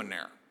that doing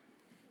there?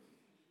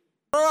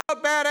 Throw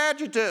out bad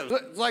adjectives.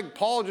 It's like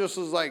Paul just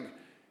was like,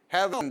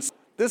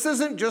 this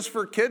isn't just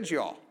for kids,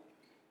 y'all.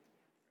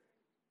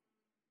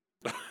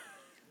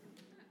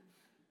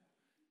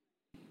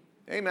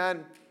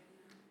 Amen.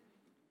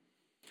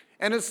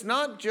 And it's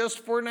not just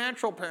for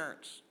natural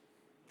parents.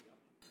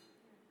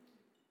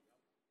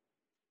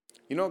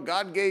 You know,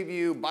 God gave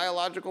you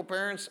biological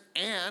parents,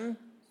 and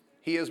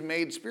he has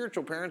made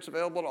spiritual parents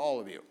available to all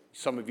of you.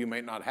 Some of you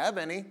may not have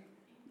any,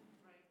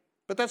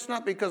 but that's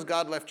not because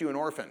God left you an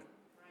orphan.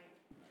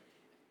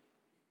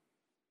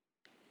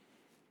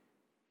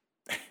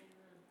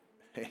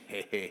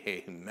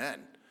 Amen.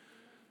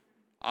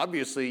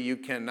 Obviously, you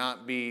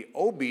cannot be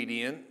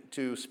obedient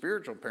to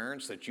spiritual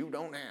parents that you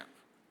don't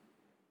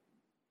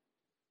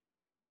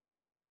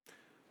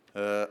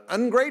have.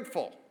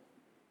 Ungrateful.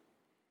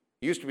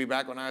 Used to be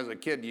back when I was a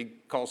kid, you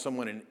call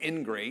someone an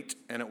ingrate,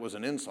 and it was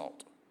an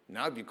insult.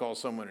 Now if you call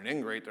someone an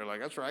ingrate, they're like,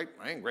 that's right,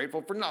 I ain't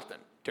grateful for nothing.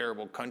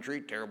 Terrible country,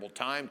 terrible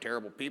time,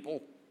 terrible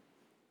people.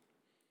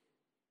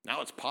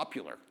 Now it's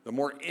popular. The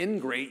more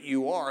ingrate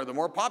you are, the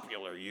more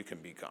popular you can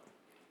become.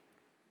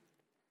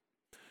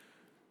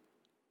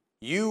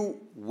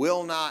 You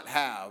will not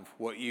have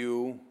what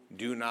you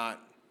do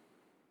not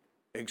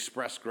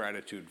express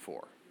gratitude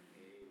for.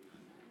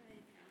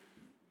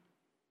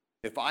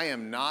 If I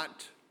am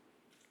not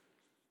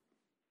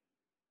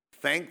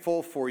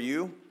thankful for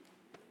you,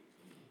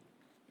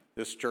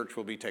 this church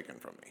will be taken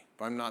from me.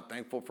 If I'm not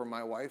thankful for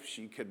my wife,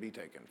 she could be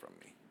taken from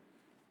me.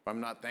 If I'm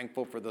not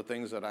thankful for the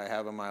things that I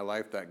have in my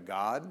life that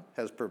God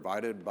has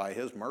provided by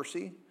his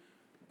mercy,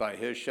 by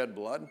his shed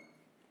blood,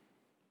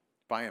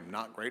 if I am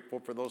not grateful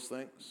for those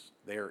things,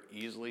 they are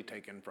easily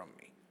taken from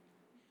me.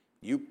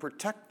 You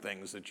protect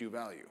things that you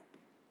value.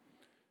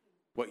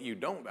 What you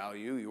don't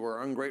value, you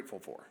are ungrateful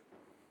for.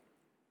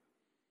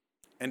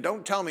 And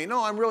don't tell me,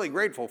 no, I'm really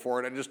grateful for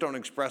it, I just don't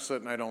express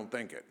it and I don't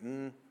think it.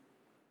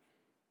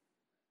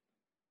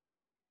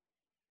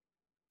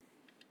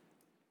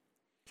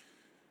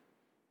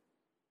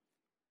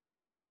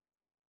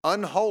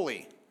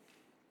 Unholy.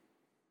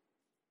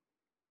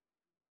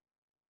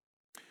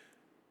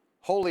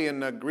 Holy in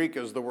the Greek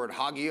is the word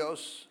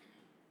hagios.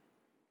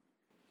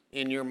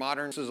 In your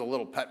modern, this is a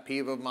little pet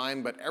peeve of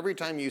mine, but every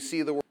time you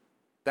see the word,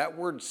 that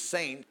word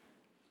saint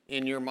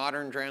in your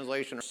modern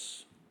translation,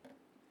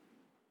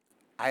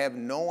 I have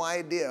no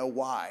idea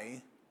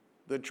why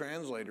the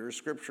translators,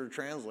 scripture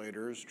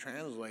translators,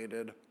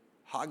 translated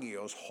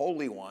hagios,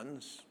 holy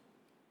ones,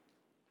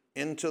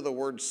 into the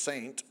word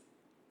saint,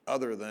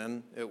 other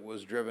than it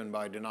was driven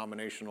by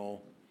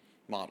denominational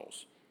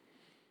models.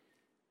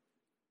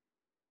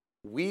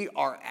 We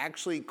are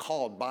actually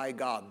called by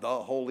God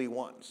the holy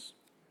ones.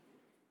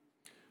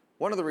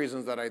 One of the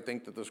reasons that I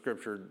think that the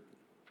scripture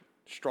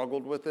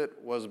struggled with it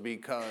was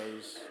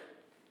because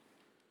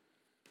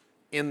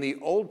in the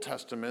Old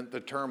Testament, the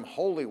term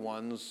holy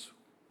ones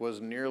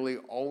was nearly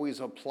always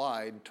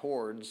applied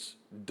towards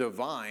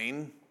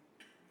divine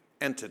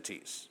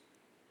entities.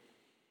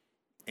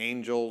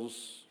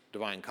 Angels,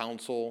 divine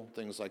council,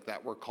 things like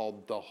that were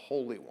called the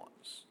holy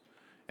ones.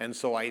 And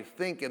so I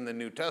think in the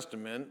New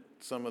Testament,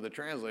 some of the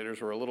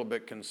translators were a little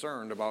bit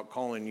concerned about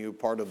calling you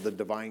part of the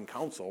divine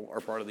council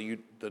or part of the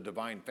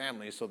divine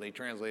family, so they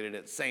translated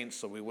it saints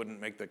so we wouldn't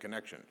make the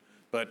connection.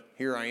 But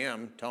here I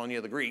am telling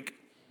you the Greek,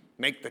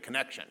 make the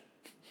connection.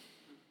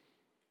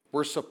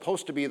 We're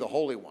supposed to be the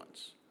holy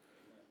ones.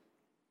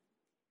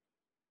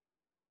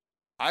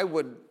 I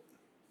would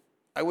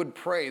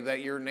pray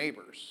that your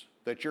neighbors,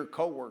 that your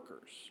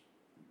coworkers,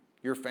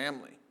 your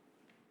family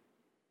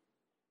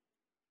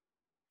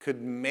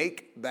could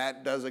make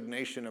that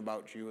designation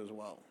about you as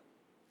well.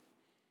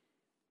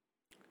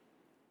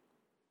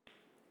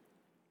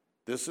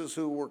 This is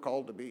who we're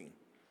called to be.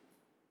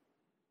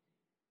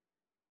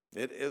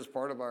 It is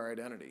part of our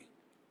identity.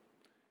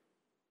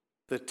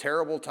 The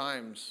terrible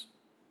times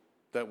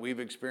that we've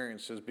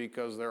experienced is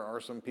because there are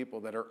some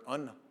people that are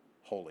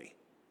unholy.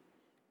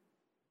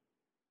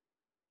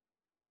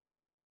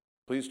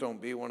 Please don't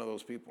be one of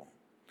those people.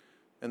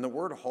 And the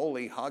word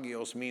holy,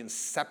 hagios, means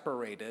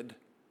separated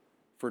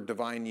for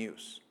divine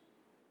use.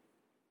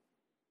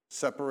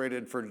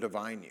 Separated for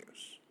divine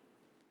use.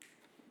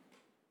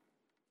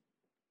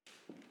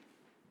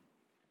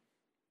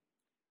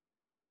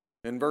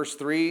 In verse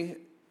 3,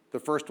 the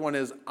first one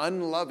is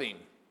unloving.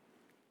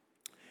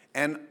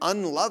 And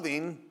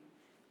unloving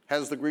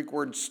has the Greek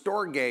word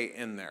storge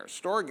in there.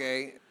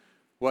 Storge,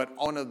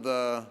 one of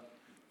the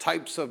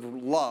types of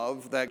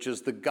love that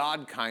is the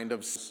God kind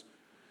of,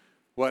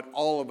 what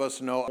all of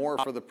us know, more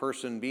for the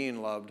person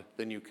being loved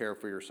than you care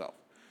for yourself.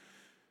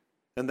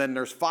 And then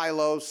there's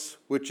philos,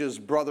 which is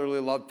brotherly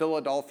love.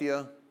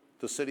 Philadelphia,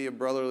 the city of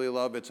brotherly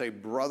love, it's a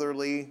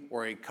brotherly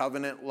or a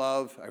covenant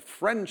love. A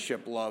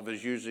friendship love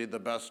is usually the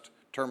best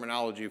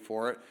terminology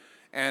for it.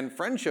 And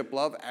friendship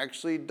love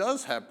actually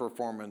does have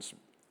performance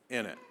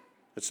in it.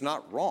 It's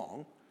not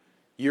wrong.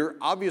 You're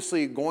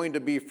obviously going to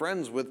be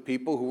friends with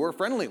people who are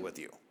friendly with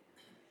you.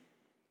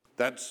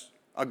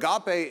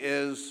 Agape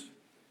is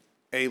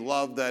a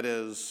love that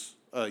is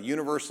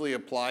universally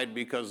applied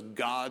because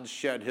God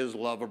shed his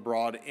love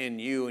abroad in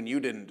you and you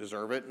didn't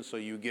deserve it, and so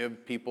you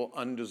give people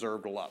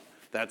undeserved love.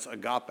 That's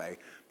agape.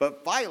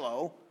 But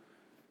philo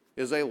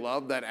is a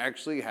love that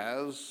actually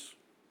has,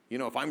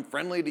 if I'm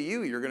friendly to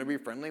you, you're going to be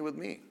friendly with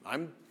me.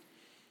 I'm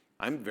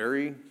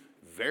very,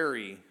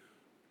 very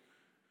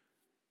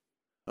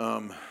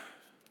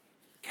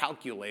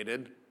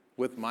calculated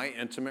with my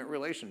intimate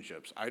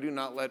relationships. I do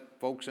not let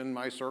folks in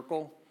my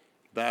circle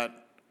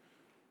that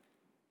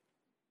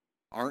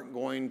aren't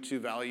going to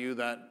value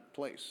that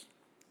place.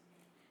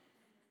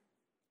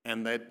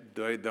 And that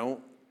they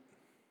don't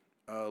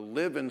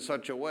live in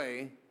such a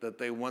way that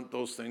they want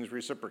those things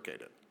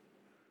reciprocated.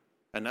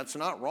 And that's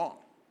not wrong.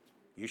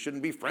 You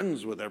shouldn't be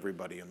friends with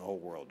everybody in the whole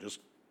world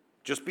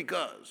just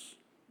because.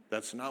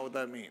 That's not what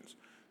that means.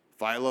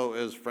 Philo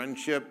is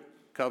friendship,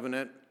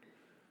 covenant,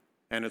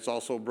 and it's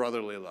also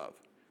brotherly love.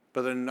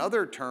 But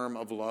another term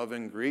of love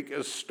in Greek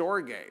is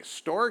storge.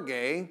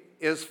 Storge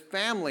is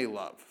family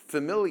love,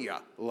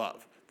 familia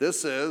love.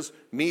 This is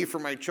me for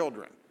my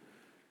children.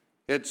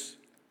 It's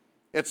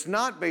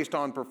not based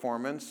on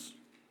performance,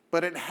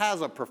 but it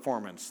has a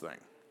performance thing.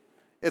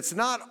 It's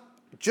not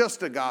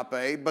just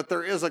agape, but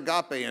there is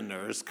agape in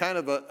there. It's kind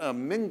of a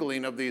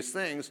mingling of these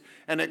things,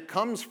 and it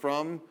comes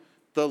from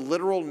the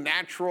literal,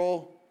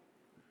 natural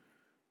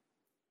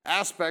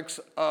aspects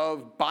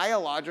of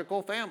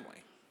biological family.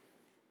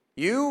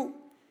 You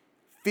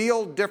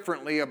feel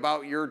differently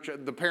about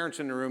the parents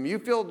in the room, you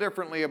feel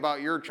differently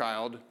about your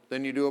child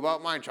than you do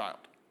about my child.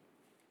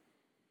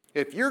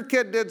 If your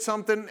kid did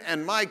something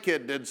and my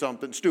kid did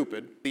something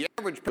stupid, the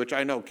average, which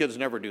I know kids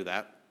never do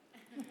that,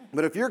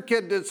 but if your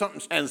kid did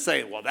something and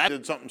say, well, that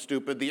did something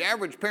stupid, the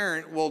average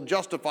parent will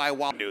justify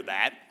why I do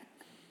that.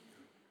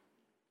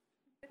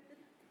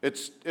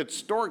 It's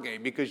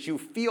storge because you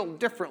feel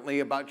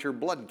differently about your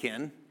blood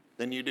kin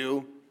than you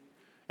do.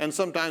 And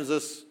sometimes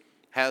this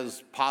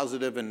has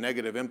positive and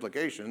negative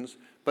implications,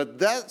 but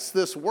that's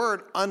this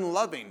word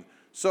unloving.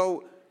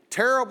 So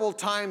terrible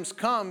times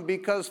come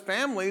because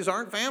families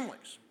aren't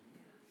families.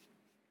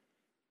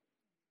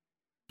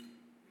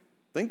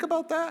 Think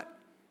about that.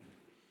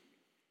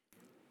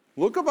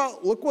 Look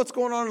what's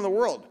going on in the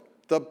world.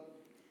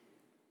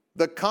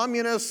 The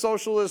communist,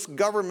 socialist,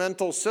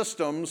 governmental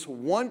systems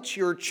want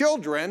your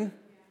children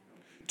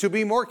to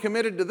be more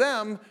committed to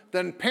them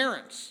than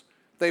parents.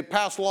 They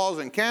pass laws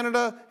in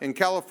Canada, in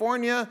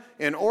California,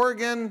 in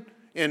Oregon,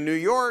 in New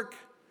York,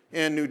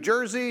 in New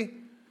Jersey,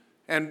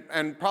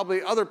 and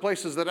probably other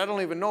places that I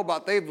don't even know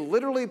about. They've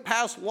literally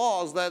passed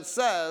laws that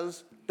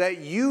says that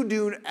you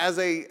do, as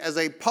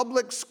a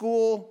public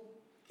school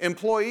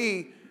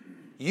employee,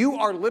 you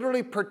are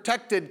literally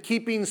protected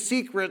keeping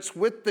secrets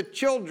with the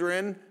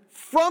children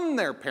from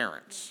their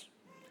parents.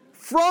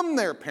 From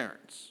their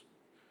parents.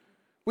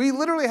 We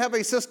literally have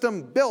a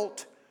system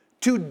built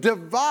to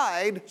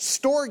divide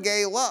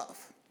storge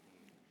love.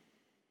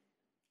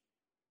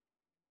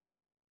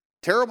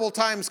 Terrible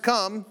times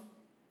come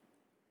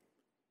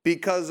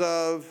because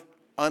of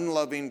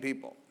unloving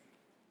people.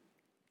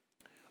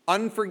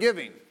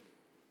 Unforgiving.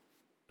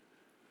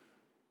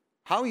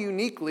 How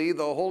uniquely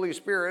the Holy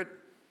Spirit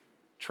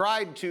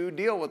tried to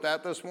deal with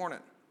that this morning.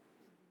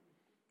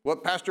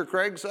 What Pastor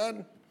Craig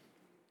said,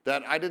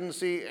 that I didn't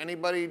see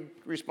anybody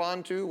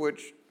respond to,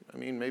 which,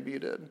 maybe you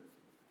did.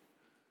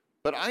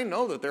 But I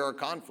know that there are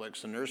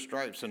conflicts and there's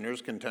stripes and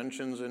there's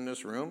contentions in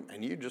this room,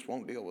 and you just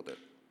won't deal with it.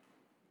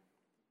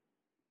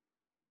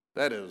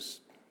 That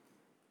is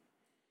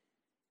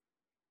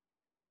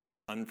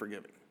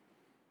unforgiving.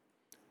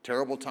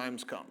 Terrible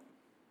times come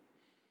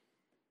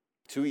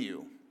to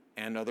you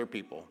and other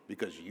people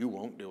because you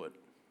won't do it.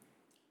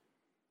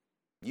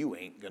 You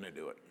ain't going to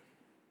do it.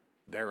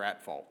 They're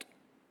at fault.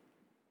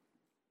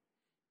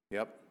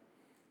 Yep.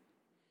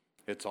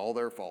 It's all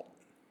their fault,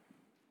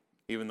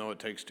 even though it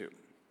takes two.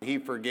 He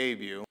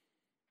forgave you.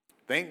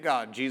 Thank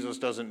God Jesus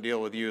doesn't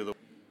deal with you.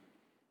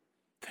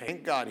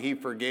 Thank God he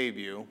forgave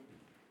you.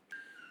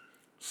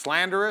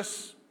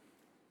 Slanderous.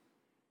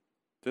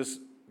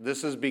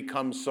 This has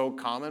become so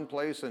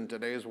commonplace in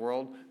today's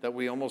world that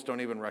we almost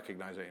don't even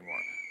recognize it anymore.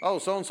 Oh,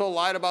 so-and-so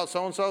lied about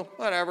so-and-so?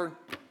 Whatever.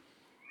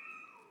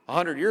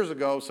 100 years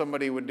ago,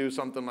 somebody would do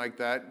something like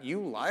that.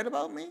 You lied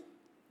about me?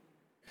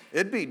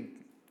 It'd be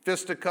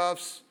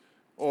fisticuffs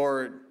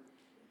or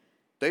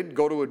they'd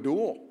go to a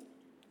duel.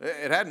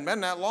 It hadn't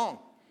been that long.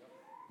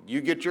 You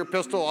get your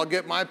pistol, I'll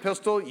get my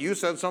pistol. You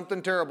said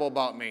something terrible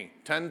about me.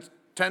 10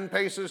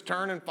 paces,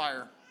 turn and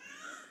fire.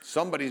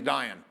 Somebody's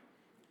dying.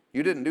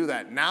 You didn't do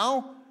that.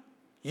 Now,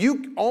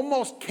 you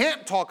almost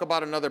can't talk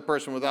about another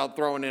person without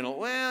throwing in,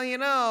 well, you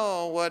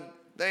know what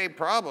they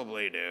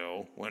probably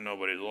do when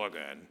nobody's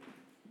looking.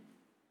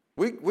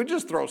 We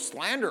just throw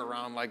slander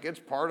around like it's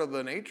part of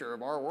the nature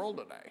of our world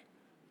today.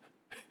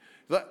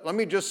 Let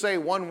me just say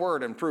one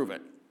word and prove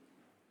it.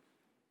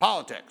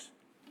 Politics.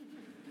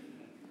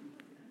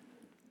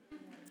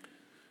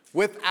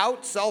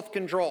 Without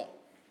self-control.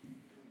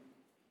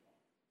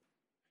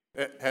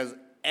 Has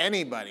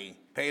anybody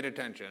paid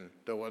attention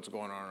to what's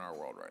going on in our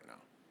world right now?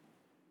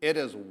 It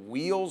is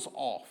wheels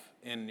off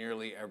in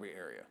nearly every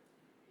area.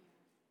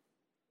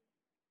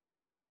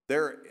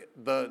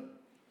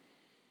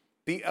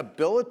 The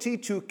ability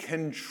to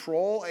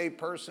control a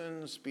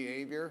person's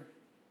behavior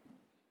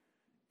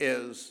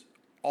is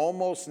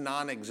almost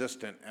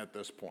non-existent at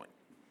this point.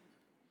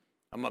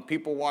 I'm a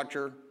people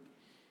watcher.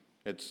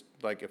 It's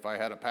like if I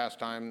had a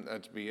pastime,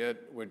 that'd be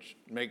it, which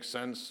makes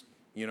sense,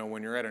 you know,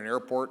 when you're at an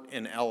airport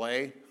in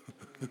LA.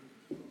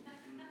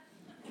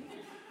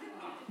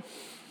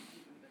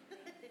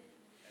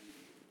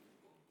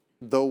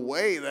 The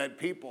way that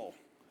people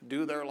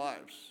do their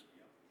lives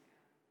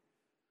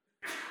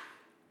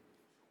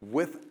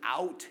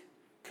without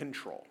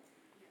control.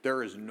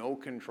 There is no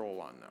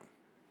control on them.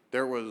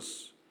 There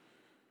was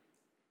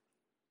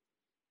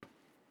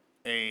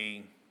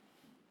I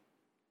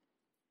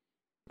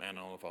don't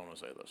know if I want to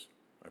say this.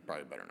 I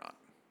probably better not.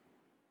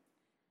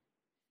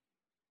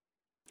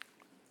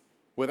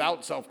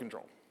 Without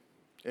self-control.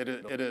 It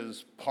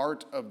is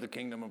part of the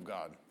kingdom of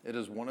God. It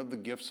is one of the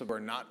gifts of our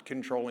not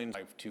controlling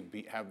life to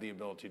have the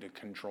ability to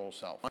control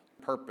self. On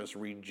purpose,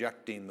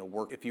 rejecting the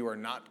work. If you are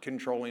not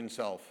controlling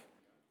self,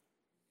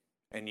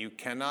 and you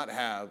cannot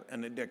have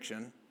an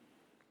addiction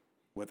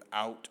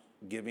without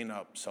giving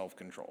up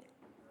self-control.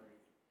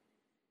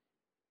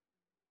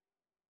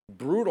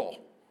 Brutal.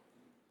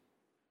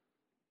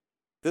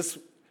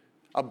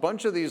 A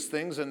bunch of these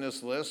things in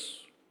this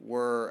list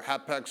were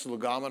hapax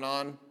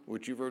legomenon,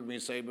 which you've heard me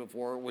say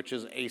before, which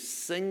is a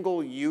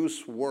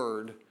single-use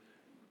word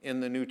in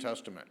the New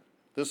Testament.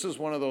 This is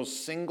one of those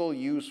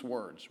single-use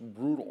words,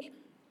 brutal.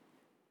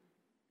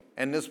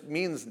 And this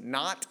means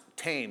not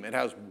tame. It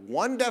has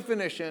one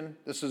definition.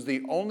 This is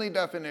the only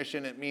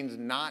definition. It means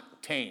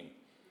not tame.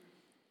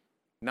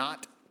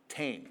 Not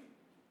tame.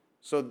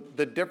 So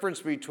the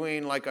difference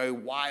between like a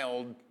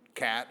wild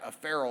cat, a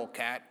feral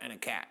cat, and a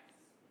cat,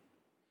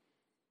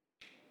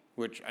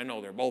 which I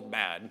know they're both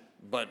bad,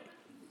 but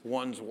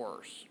one's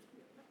worse.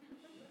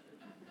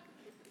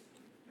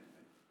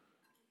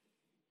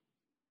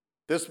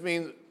 This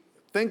means,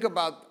 think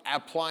about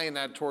applying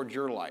that towards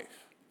your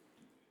life.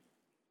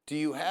 Do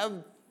you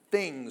have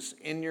things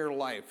in your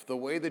life, the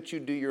way that you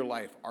do your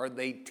life, are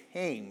they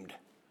tamed?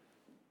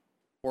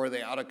 Or are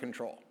they out of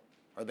control?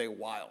 Are they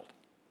wild?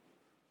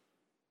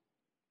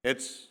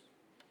 It's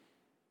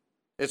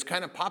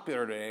kind of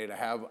popular today to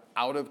have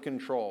out of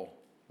control,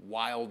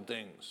 wild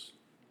things.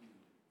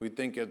 We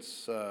think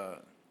it's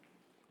the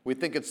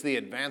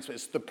advancement.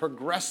 It's the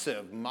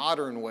progressive,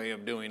 modern way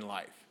of doing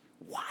life.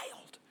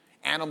 Wild,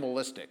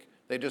 animalistic.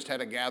 They just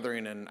had a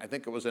gathering I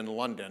think it was in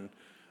London,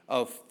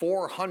 of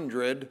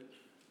 400.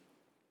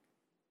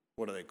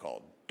 What are they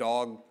called?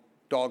 Dog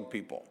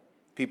people.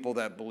 People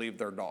that believe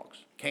they're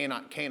dogs.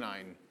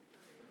 Canine.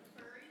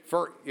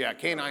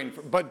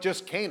 But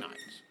just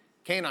canines.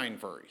 Canine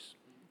furries.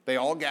 They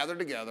all gather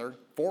together,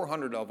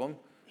 400 of them,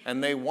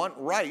 and they want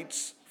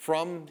rights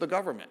from the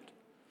government.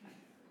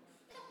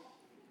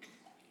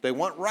 They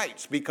want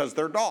rights because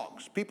they're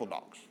dogs, people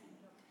dogs.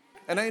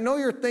 And I know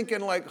you're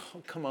thinking like,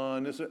 oh, come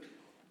on, is it?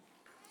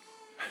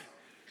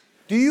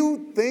 Do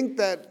you think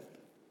that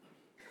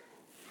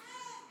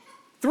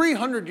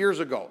 300 years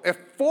ago, if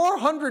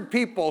 400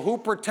 people who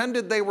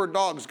pretended they were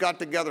dogs got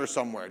together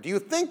somewhere, do you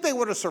think they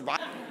would have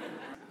survived?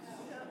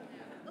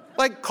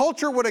 Like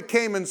culture would have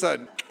came and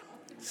said,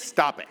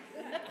 stop it.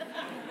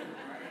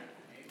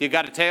 You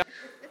got a tail?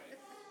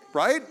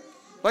 Right?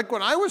 Like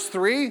when I was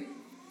 3,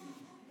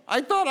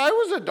 I thought I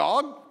was a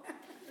dog.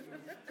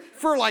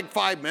 For like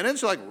 5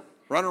 minutes, like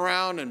run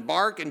around and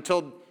bark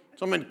until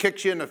someone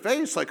kicks you in the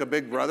face like a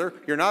big brother.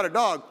 You're not a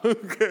dog.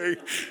 Okay.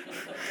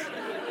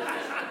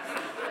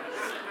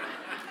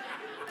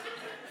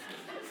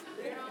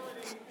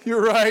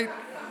 You're right.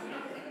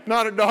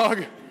 Not a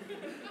dog.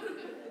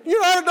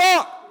 You're not a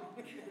dog.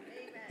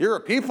 You're a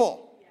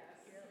people.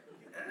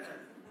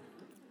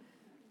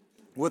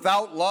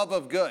 Without love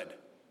of good.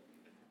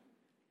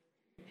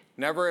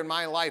 Never in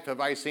my life have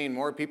I seen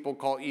more people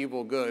call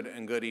evil good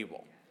and good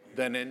evil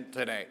than in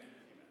today.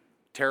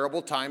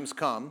 Terrible times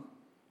come.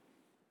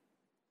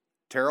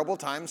 Terrible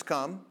times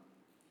come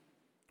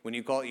when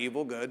you call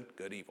evil good,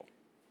 good evil.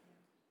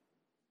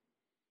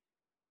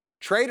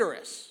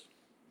 Traitorous.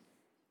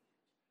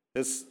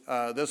 This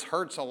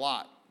hurts a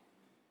lot.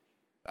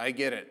 I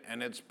get it,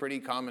 and it's pretty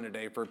common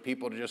today for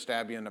people to just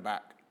stab you in the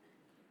back.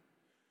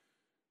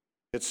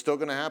 It's still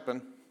going to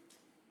happen.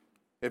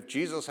 If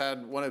Jesus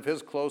had one of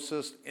his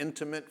closest,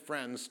 intimate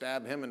friends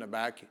stab him in the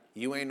back,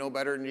 you ain't no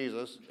better than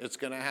Jesus. It's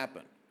going to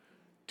happen.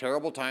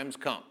 Terrible times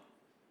come.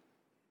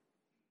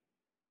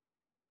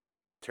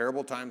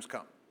 Terrible times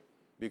come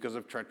because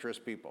of treacherous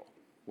people.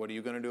 What are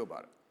you going to do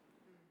about it?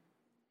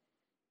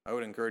 I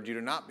would encourage you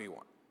to not be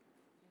one.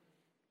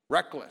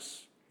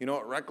 Reckless. You know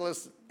what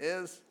reckless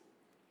is?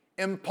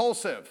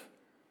 Impulsive.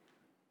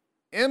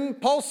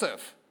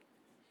 Impulsive.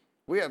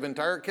 We have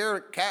entire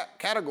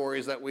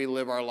categories that we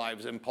live our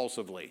lives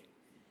impulsively.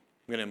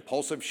 I'm going to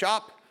impulsive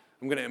shop.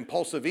 I'm going to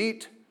impulsive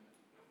eat.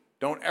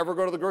 Don't ever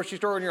go to the grocery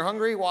store when you're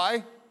hungry.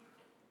 Why?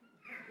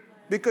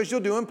 Because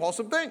you'll do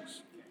impulsive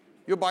things.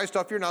 You'll buy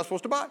stuff you're not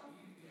supposed to buy.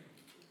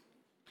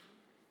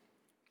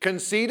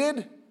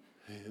 Conceited.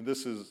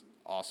 This is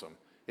awesome.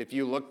 If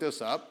you look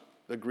this up,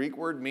 the Greek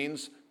word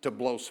means to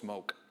blow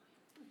smoke.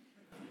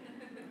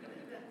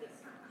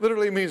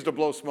 Literally means to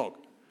blow smoke.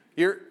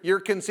 You're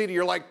conceited,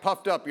 you're like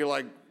puffed up, you're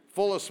like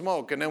full of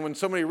smoke, and then when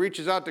somebody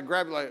reaches out to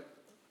grab you, like,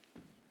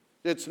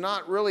 it's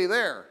not really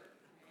there.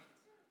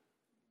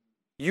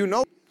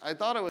 I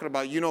thought it was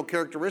about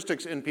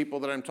characteristics in people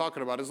that I'm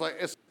talking about. It's like,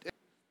 it's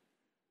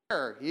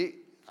there.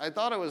 I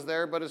thought it was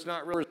there, but it's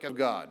not really of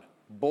God.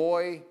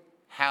 Boy,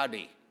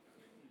 howdy.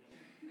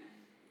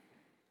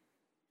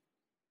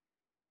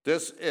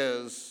 This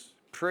is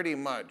pretty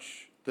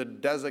much the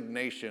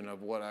designation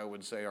of what I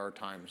would say our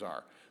times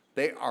are.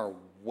 They are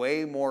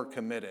way more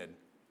committed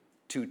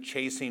to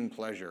chasing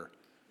pleasure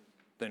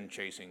than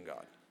chasing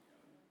God.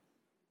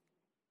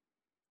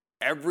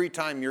 Every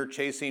time you're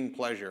chasing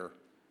pleasure,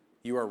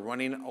 you are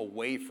running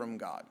away from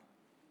God.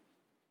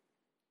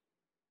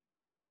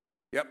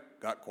 Yep,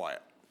 got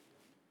quiet.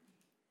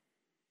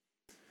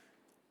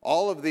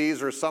 All of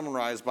these are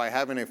summarized by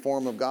having a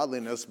form of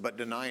godliness but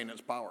denying its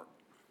power.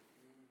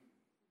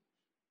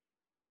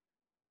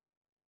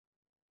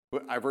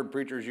 I've heard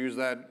preachers use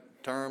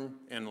that term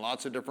in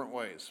lots of different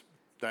ways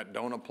that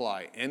don't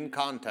apply. In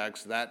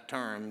context, that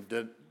term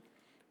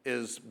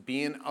is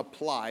being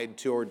applied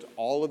towards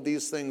all of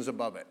these things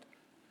above it,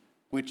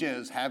 which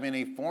is having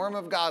a form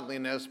of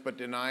godliness but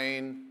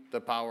denying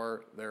the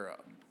power thereof.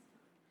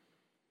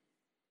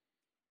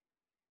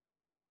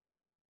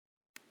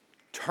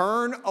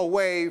 Turn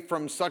away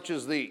from such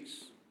as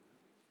these.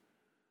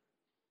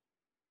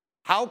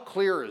 How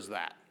clear is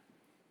that?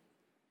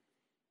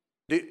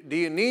 Do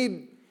you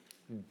need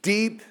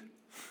deep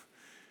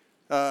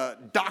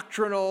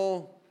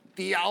doctrinal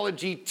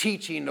theology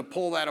teaching to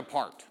pull that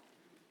apart?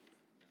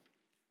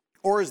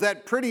 Or is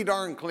that pretty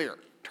darn clear?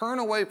 Turn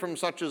away from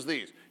such as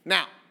these.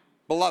 Now,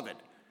 beloved,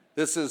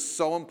 this is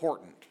so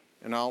important,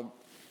 and I'll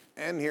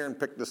end here and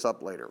pick this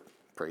up later.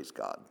 Praise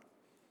God.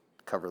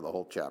 Cover the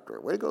whole chapter.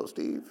 Way to go,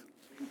 Steve.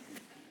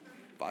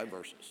 5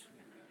 verses.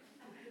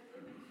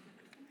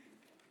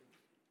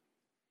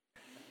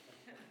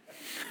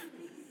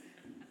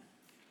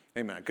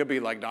 Amen. It could be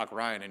like Doc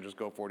Ryan and just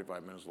go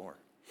 45 minutes longer.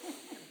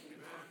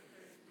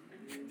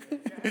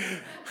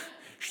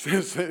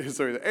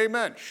 So,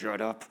 amen. Shut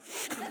up.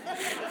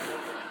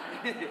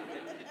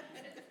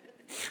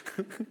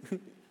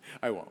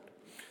 I won't.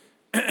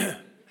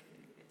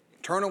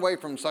 Turn away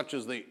from such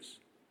as these.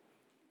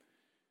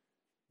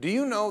 Do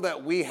you know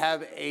that we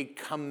have a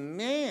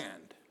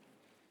command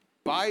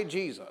by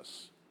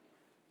Jesus,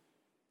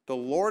 the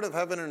Lord of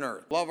heaven and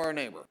earth, love our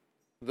neighbor,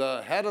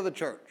 the head of the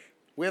church?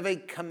 We have a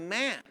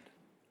command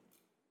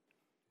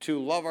to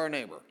love our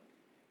neighbor.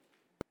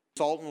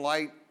 Salt and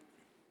light.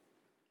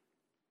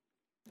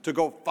 To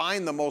go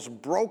find the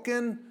most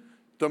broken,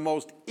 the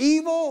most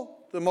evil,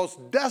 the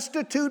most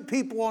destitute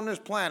people on this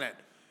planet,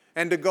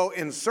 and to go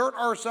insert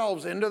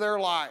ourselves into their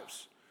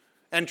lives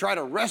and try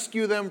to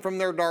rescue them from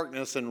their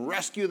darkness and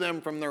rescue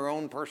them from their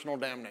own personal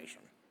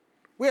damnation.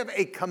 We have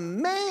a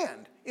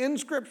command in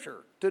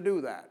Scripture to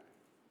do that,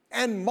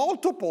 and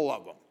multiple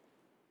of them.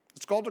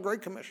 It's called the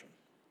Great Commission.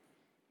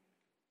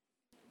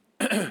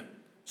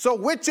 So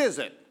which is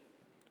it?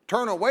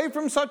 Turn away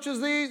from such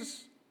as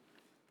these,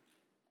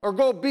 or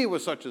go be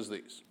with such as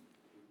these?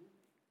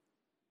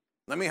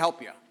 Let me help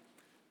you.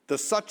 The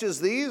such as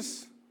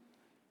these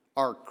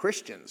are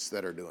Christians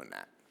that are doing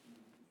that.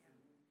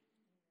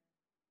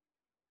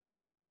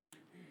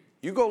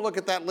 You go look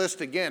at that list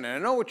again, and I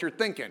know what you're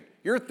thinking.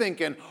 You're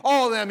thinking,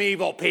 all them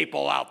evil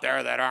people out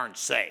there that aren't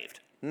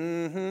saved.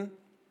 Mm-hmm.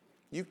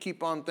 You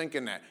keep on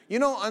thinking that. You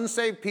know,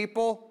 unsaved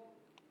people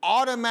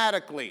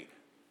automatically,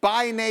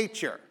 by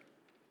nature,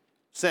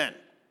 sin.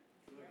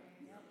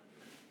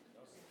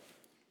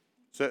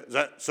 So, is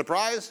that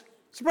surprise?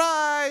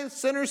 Surprise!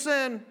 Sinners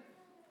sin.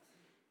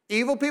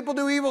 Evil people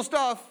do evil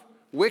stuff.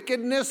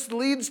 Wickedness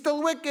leads to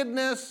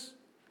wickedness.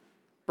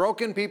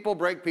 Broken people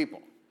break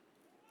people.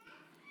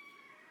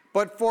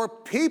 But for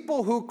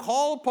people who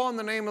call upon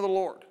the name of the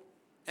Lord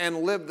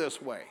and live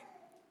this way,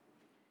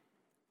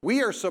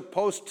 we are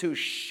supposed to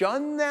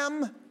shun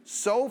them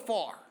so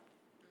far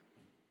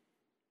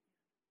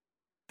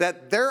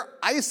that their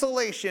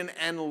isolation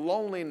and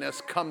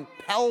loneliness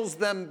compels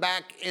them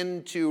back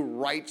into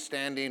right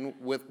standing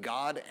with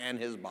God and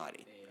His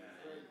body.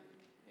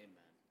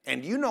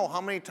 And you know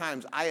how many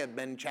times I have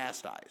been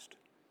chastised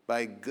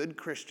by good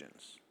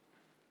Christians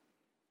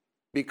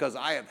because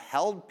I have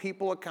held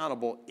people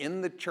accountable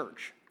in the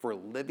church for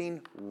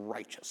living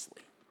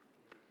righteously.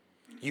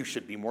 You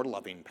should be more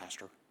loving,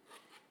 Pastor.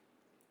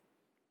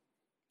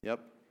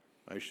 Yep,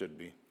 I should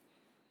be.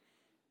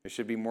 I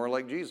should be more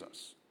like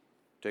Jesus.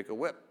 Take a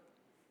whip.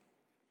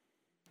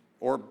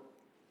 Or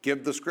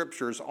give the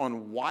scriptures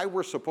on why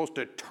we're supposed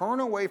to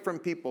turn away from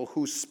people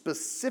who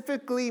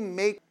specifically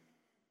make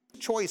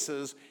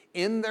choices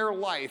in their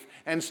life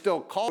and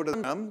still call to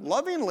them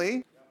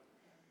lovingly.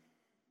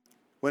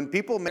 When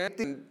people make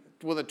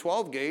with a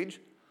 12 gauge,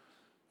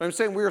 I'm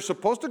saying we are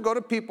supposed to go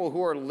to people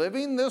who are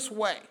living this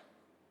way.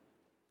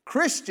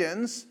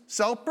 Christians,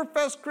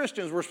 self-professed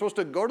Christians, we're supposed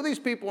to go to these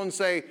people and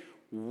say,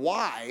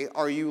 why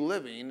are you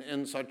living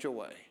in such a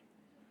way?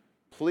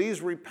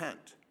 Please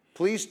repent.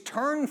 Please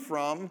turn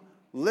from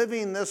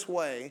living this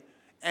way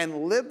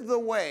and live the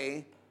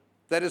way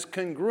that is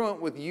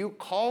congruent with you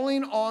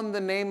calling on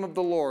the name of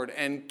the Lord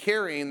and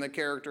carrying the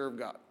character of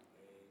God.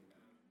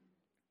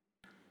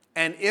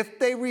 And if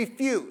they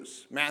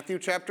refuse, Matthew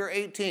chapter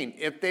 18,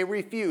 if they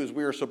refuse,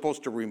 we are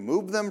supposed to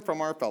remove them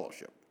from our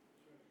fellowship.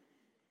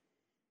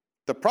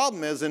 The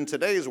problem is, in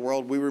today's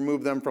world, we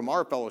remove them from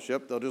our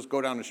fellowship. They'll just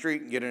go down the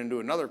street and get into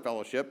another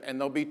fellowship, and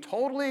they'll be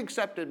totally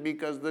accepted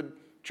because the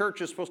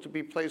church is supposed to be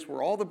a place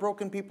where all the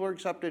broken people are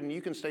accepted, and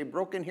you can stay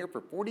broken here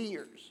for 40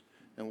 years,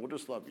 and we'll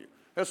just love you.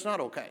 That's not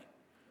okay.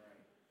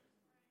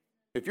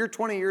 If you're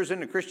 20 years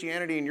into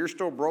Christianity and you're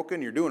still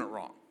broken, you're doing it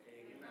wrong.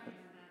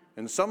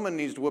 And someone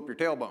needs to whoop your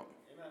tailbone.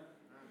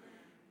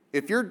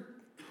 If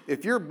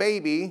your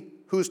baby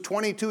who's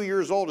 22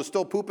 years old is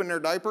still pooping their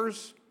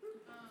diapers,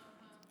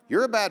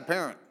 you're a bad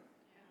parent.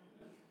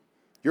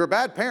 You're a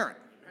bad parent.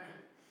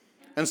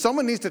 And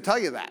someone needs to tell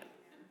you that.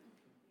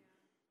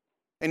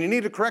 And you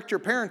need to correct your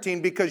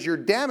parenting because you're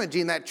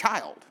damaging that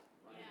child.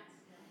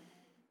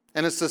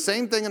 And it's the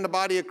same thing in the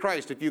body of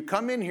Christ. If you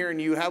come in here and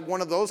you have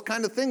one of those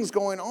kind of things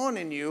going on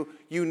in you,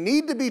 you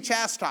need to be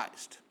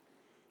chastised.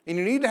 And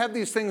you need to have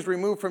these things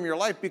removed from your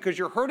life because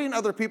you're hurting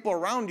other people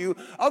around you,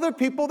 other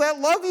people that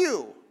love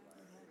you,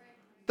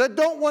 that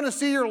don't want to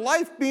see your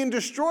life being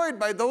destroyed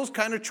by those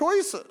kind of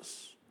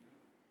choices.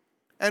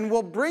 And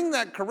we'll bring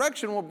that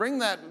correction, we'll bring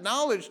that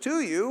knowledge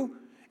to you.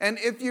 And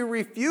if you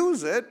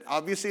refuse it,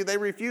 obviously they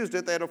refused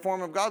it, they had a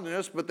form of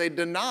godliness, but they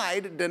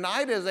denied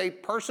as a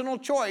personal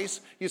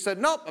choice. You said,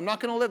 nope, I'm not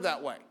going to live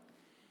that way.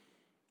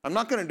 I'm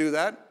not going to do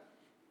that.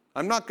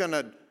 I'm not going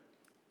to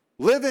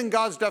live in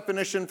God's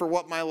definition for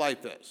what my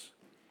life is.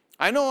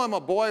 I know I'm a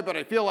boy, but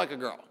I feel like a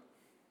girl.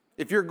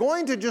 If you're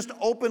going to just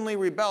openly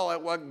rebel at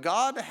what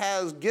God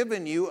has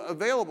given you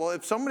available,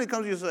 if somebody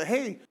comes to you and says,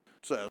 hey,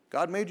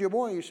 God made you a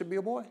boy, you should be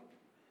a boy.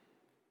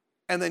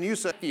 And then you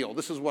say,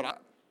 this is what I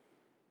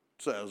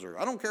says, or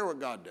I don't care what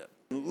God did.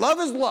 Love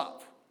is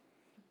love.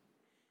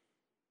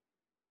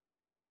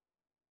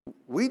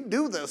 We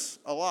do this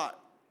a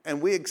lot,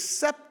 and we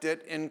accept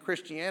it in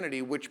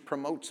Christianity, which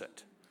promotes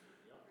it.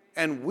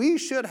 And we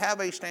should have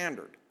a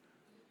standard.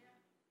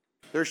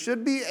 There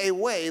should be a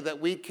way that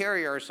we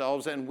carry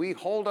ourselves, and we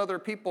hold other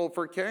people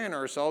for carrying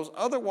ourselves.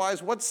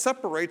 Otherwise, what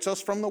separates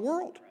us from the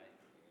world?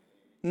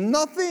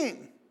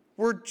 Nothing.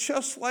 We're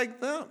just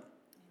like them.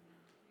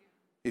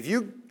 If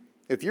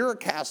you're a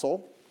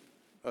Cassell,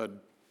 a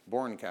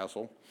born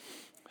Cassell,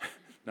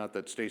 not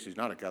that Stacy's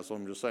not a Cassell,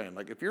 I'm just saying,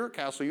 like if you're a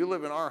Cassell, you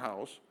live in our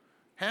house,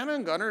 Hannah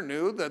and Gunnar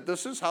knew that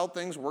this is how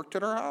things worked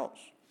at our house.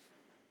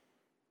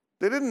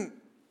 They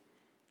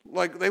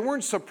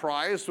weren't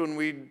surprised when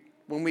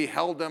we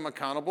held them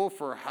accountable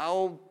for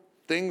how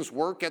things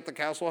work at the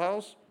Cassell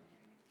house.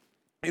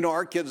 You know,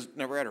 our kids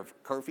never had a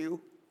curfew.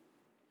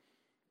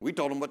 We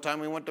told them what time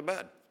we went to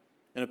bed.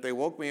 And if they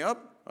woke me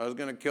up, I was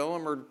going to kill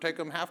them or take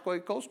them halfway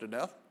close to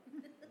death.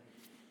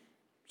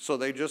 So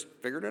they just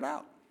figured it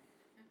out.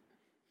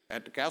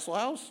 At the Cassell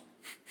house,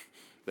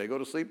 they go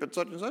to sleep at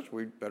such and such,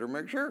 we better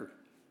make sure.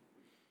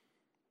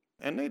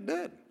 And they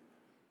did.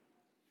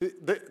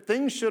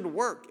 Things should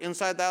work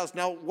inside the house.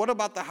 Now, what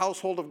about the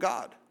household of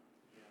God?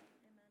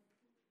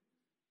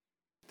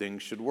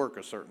 Things should work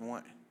a certain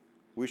way.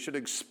 We should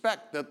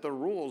expect that the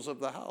rules of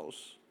the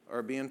house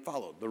are being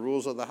followed. The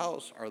rules of the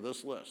house are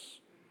this list,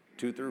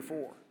 2 through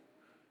 4.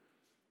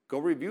 Go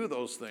review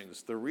those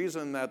things. The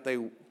reason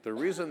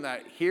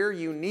that here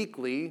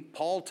uniquely,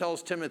 Paul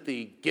tells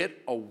Timothy,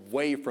 get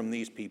away from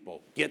these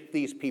people. Get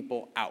these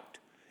people out.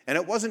 And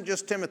it wasn't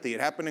just Timothy. It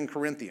happened in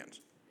Corinthians.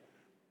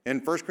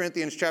 In 1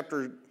 Corinthians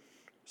chapter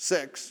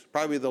 6,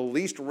 probably the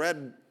least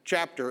read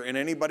chapter in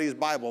anybody's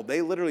Bible,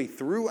 they literally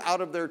threw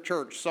out of their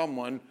church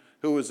someone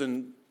who was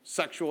in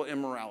sexual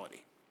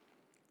immorality.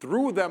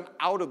 Threw them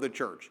out of the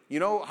church. You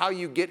know how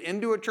you get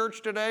into a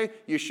church today?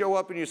 You show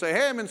up and you say,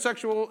 hey, I'm in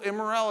sexual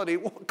immorality.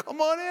 Well,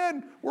 come on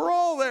in. We're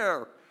all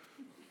there.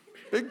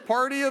 Big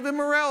party of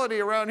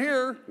immorality around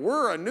here.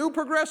 We're a new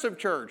progressive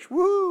church.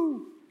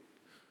 Woo!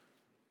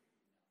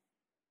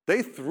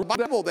 They threw the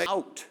Bible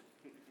out.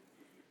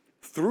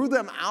 Threw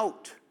them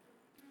out.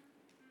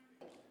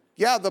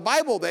 Yeah, the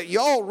Bible that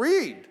y'all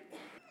read.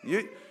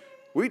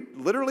 We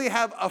literally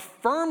have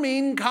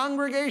affirming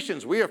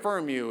congregations. We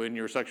affirm you in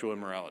your sexual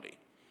immorality.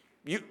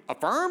 You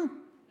affirm?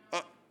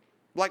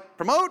 Like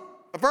promote?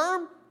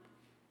 Affirm?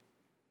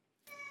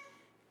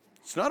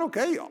 It's not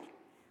okay, y'all.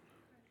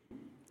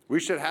 We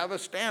should have a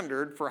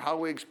standard for how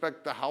we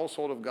expect the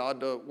household of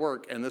God to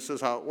work, and this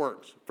is how it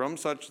works. From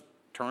such,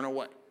 turn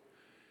away.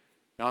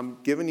 Now, I'm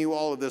giving you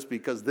all of this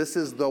because this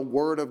is the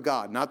Word of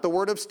God, not the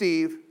Word of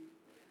Steve,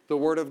 the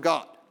Word of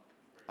God.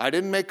 I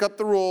didn't make up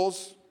the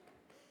rules.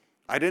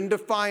 I didn't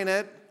define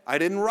it. I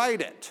didn't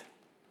write it.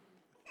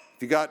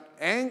 If you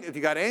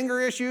got anger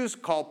issues,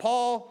 call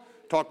Paul,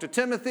 talk to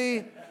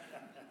Timothy.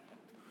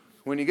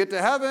 When you get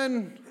to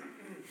heaven,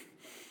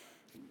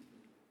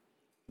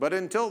 but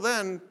until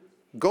then,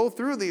 go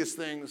through these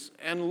things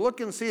and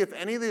look and see if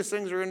any of these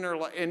things are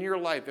in your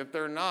life. If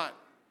they're not,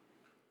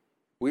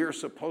 we are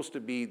supposed to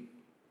be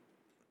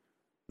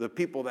the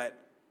people that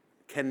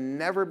can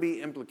never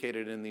be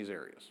implicated in these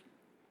areas.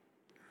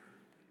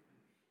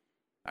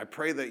 I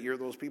pray that you're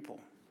those people.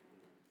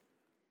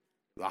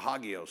 The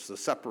hagios, the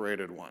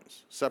separated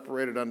ones,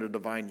 separated under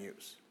divine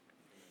use.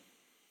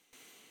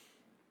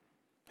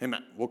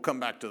 Amen. We'll come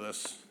back to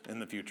this in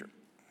the future.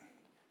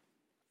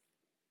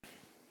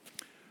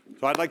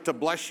 So I'd like to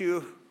bless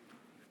you.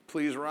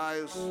 Please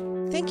rise.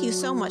 Thank you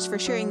so much for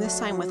sharing this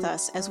time with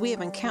us as we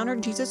have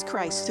encountered Jesus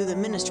Christ through the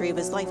ministry of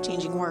his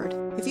life-changing word.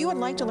 If you would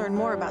like to learn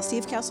more about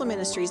Steve Cassell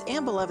Ministries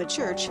and Beloved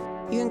Church,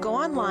 you can go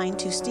online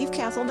to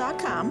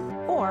stevecassell.com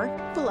or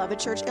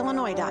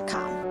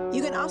belovedchurchillinois.com.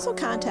 You can also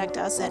contact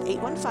us at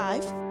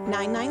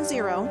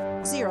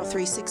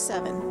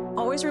 815-990-0367.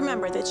 Always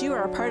remember that you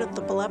are a part of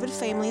the beloved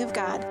family of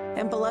God,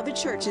 and Beloved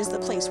Church is the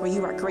place where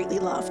you are greatly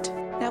loved.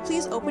 Now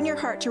please open your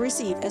heart to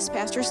receive as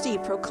Pastor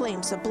Steve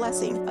proclaims the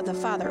blessing of the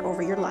Father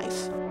over your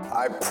life.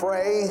 I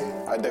pray,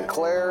 I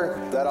declare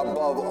that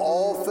above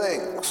all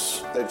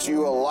things, that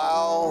you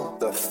allow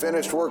the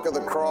finished work of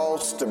the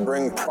cross to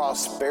bring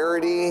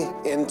prosperity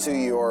into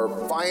your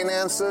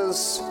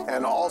finances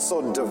and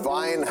also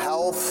divine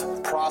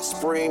health,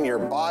 prospering your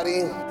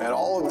body. And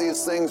all of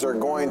these things are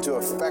going to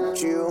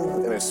affect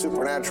you in a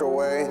supernatural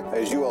way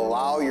as you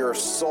allow your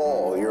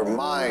soul, your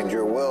mind,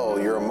 your will,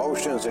 your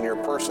emotions, and your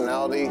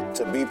personality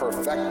to be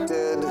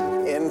perfected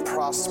in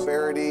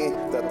prosperity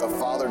that the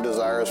Father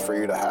desires for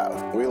you to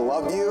have. We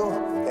love you,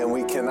 and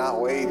we cannot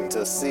wait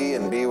to see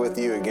and be with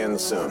you again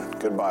soon.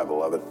 Goodbye,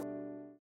 beloved.